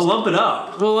some? Lump it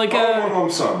up. Well,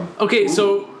 lump some. Okay,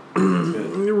 so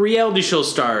reality show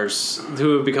stars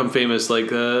who have become famous, like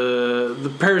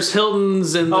the Paris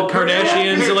Hiltons and the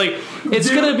Kardashians,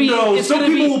 gonna be. No, some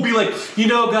people will be like,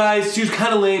 guys, she was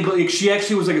kind of lame, but like, she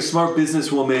actually was like a smart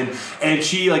businesswoman, and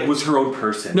she like was her own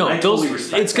person. No, totally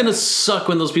respect it's gonna suck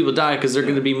when those people die because they're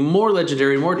gonna be more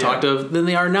legendary and more talked of than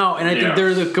they are now, and I think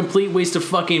they're the complete waste of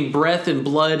fucking breath and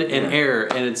blood and air,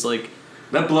 and it's like.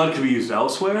 That blood could be used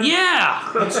elsewhere?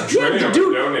 Yeah!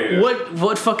 Dude,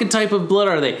 what fucking type of blood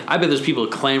are they? I bet there's people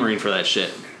clamoring for that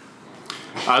shit.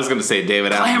 I was going to say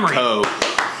David Allen Coe.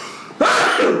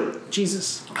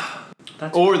 Jesus.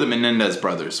 Or the Menendez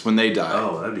brothers when they die.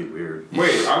 Oh, that'd be weird.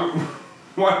 Wait,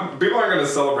 people aren't going to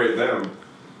celebrate them.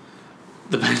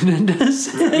 The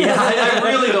Menendez? Yeah, I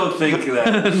really don't think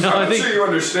that. No, I'm sure you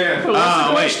understand. What's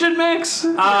the question, Max?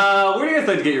 Where do you guys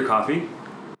like to get your coffee?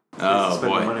 Oh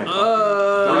boy!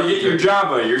 Where do you get your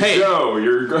Java, your Joe,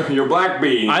 your Black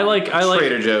Bean? I like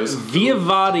Trader Joe's. Via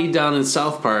Vadi down in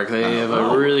South Park. They have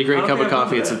a really great cup of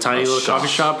coffee. It's a tiny little coffee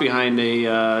shop behind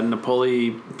a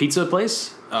Napoli pizza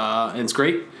place, and it's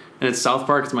great. And it's South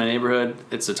Park. It's my neighborhood.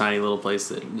 It's a tiny little place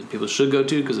that people should go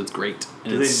to because it's great.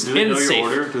 And Do they know your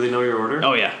order? Do they know your order?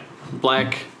 Oh yeah,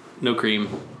 black, no cream.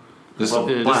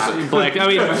 Black. I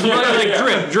mean,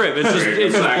 like drip. It's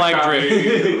just black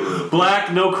drip.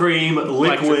 Black, no cream,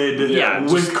 liquid,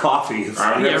 with coffee.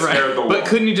 But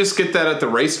couldn't you just get that at the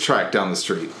racetrack down the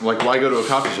street? Like, why go to a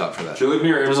coffee shop for that? Do you live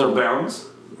near Emerald Downs?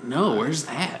 No, where's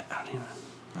that?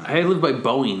 I live by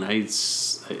Boeing.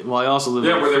 I also live.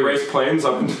 Yeah, where they race planes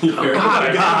up in the air.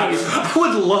 God, I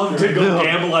would love to go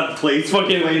gamble on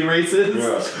fucking plane races.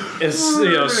 Yeah. It's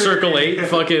Circle 8,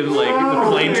 fucking the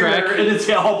plane track, and it's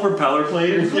all propeller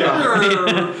planes.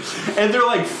 Yeah, and they're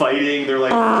like fighting. They're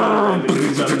like into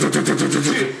each other.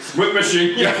 Whip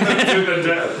machine. Yeah, to the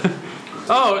death.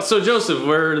 Oh, so Joseph,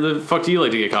 where the fuck do you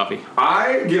like to get coffee?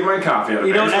 I get my coffee at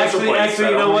a actually,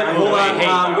 you know what? Hold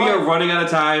on. We are running out of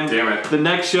time. Damn it. The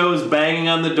next show is banging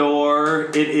on the door.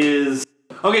 It is...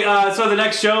 Okay, so the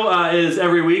next show is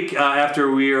every week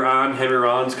after we are on. Henry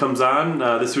Rollins comes on.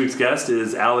 This week's guest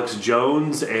is Alex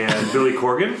Jones and Billy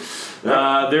Corgan.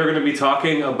 They're going to be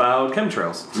talking about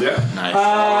chemtrails. Yeah. Nice.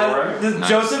 All right. Nice.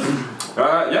 Joseph?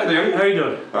 Yeah, Danny. How are you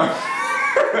doing?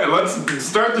 Let's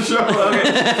start the show. Okay.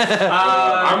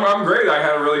 I'm great. I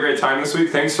had a really great time this week.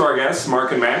 Thanks to our guests,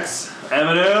 Mark and Max.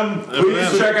 Eminem.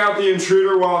 Please check out The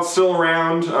Intruder while it's still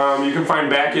around. You can find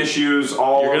back issues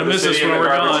all over the city in the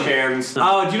garbage cans. Do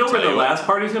you know where the last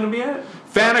party's going to be at?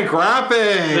 Fantagraphics.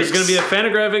 There's going to be a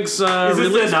Fantagraphics is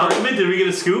this the announcement? Did we get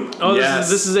a scoop? Oh, yes.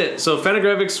 This is it. So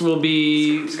Fantagraphics will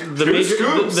be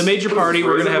the major party.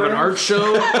 We're going to have an art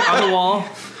show on the wall.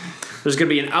 There's going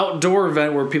to be an outdoor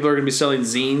event where people are going to be selling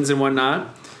zines and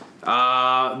whatnot.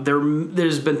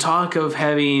 There's been talk of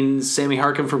having Sammy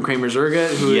Harkin from Kramer's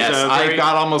Ergot. I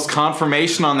got almost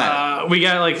confirmation on that. We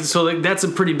got that's a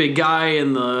pretty big guy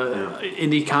in the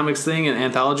indie comics thing and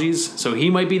anthologies. So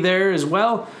he might be there as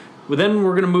well. But then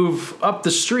we're going to move up the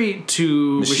street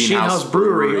to Machine House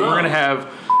Brewery. We're going to have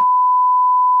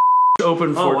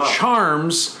open for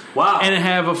Charms. Wow. And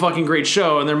have a fucking great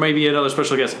show. And there may be another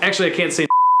special guest. Actually, I can't say.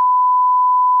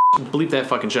 Bleep that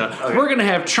fucking shit out. Okay. We're going to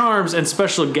have Charms and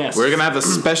special guests. We're going to have a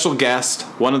special guest.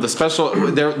 One of the special...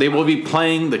 They will be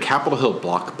playing the Capitol Hill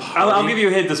Block Party. I'll give you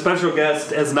a hint. The special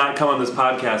guest has not come on this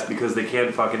podcast because they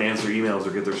can't fucking answer emails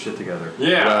or get their shit together.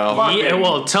 Yeah.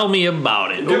 Well, tell me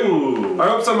about it. Ooh. I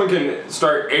hope someone can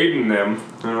start aiding them.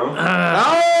 You know?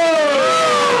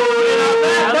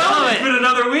 It's been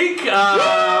another week.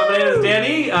 My name is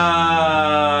Danny.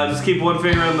 Just keep one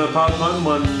finger on the pause button,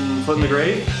 one foot in the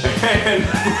grave. And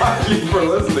fuck you for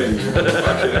listening.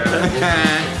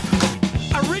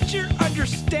 A richer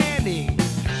understanding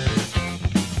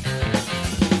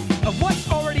of what's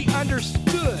already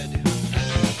understood.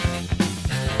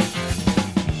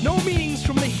 No meanings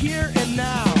from the here and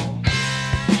now.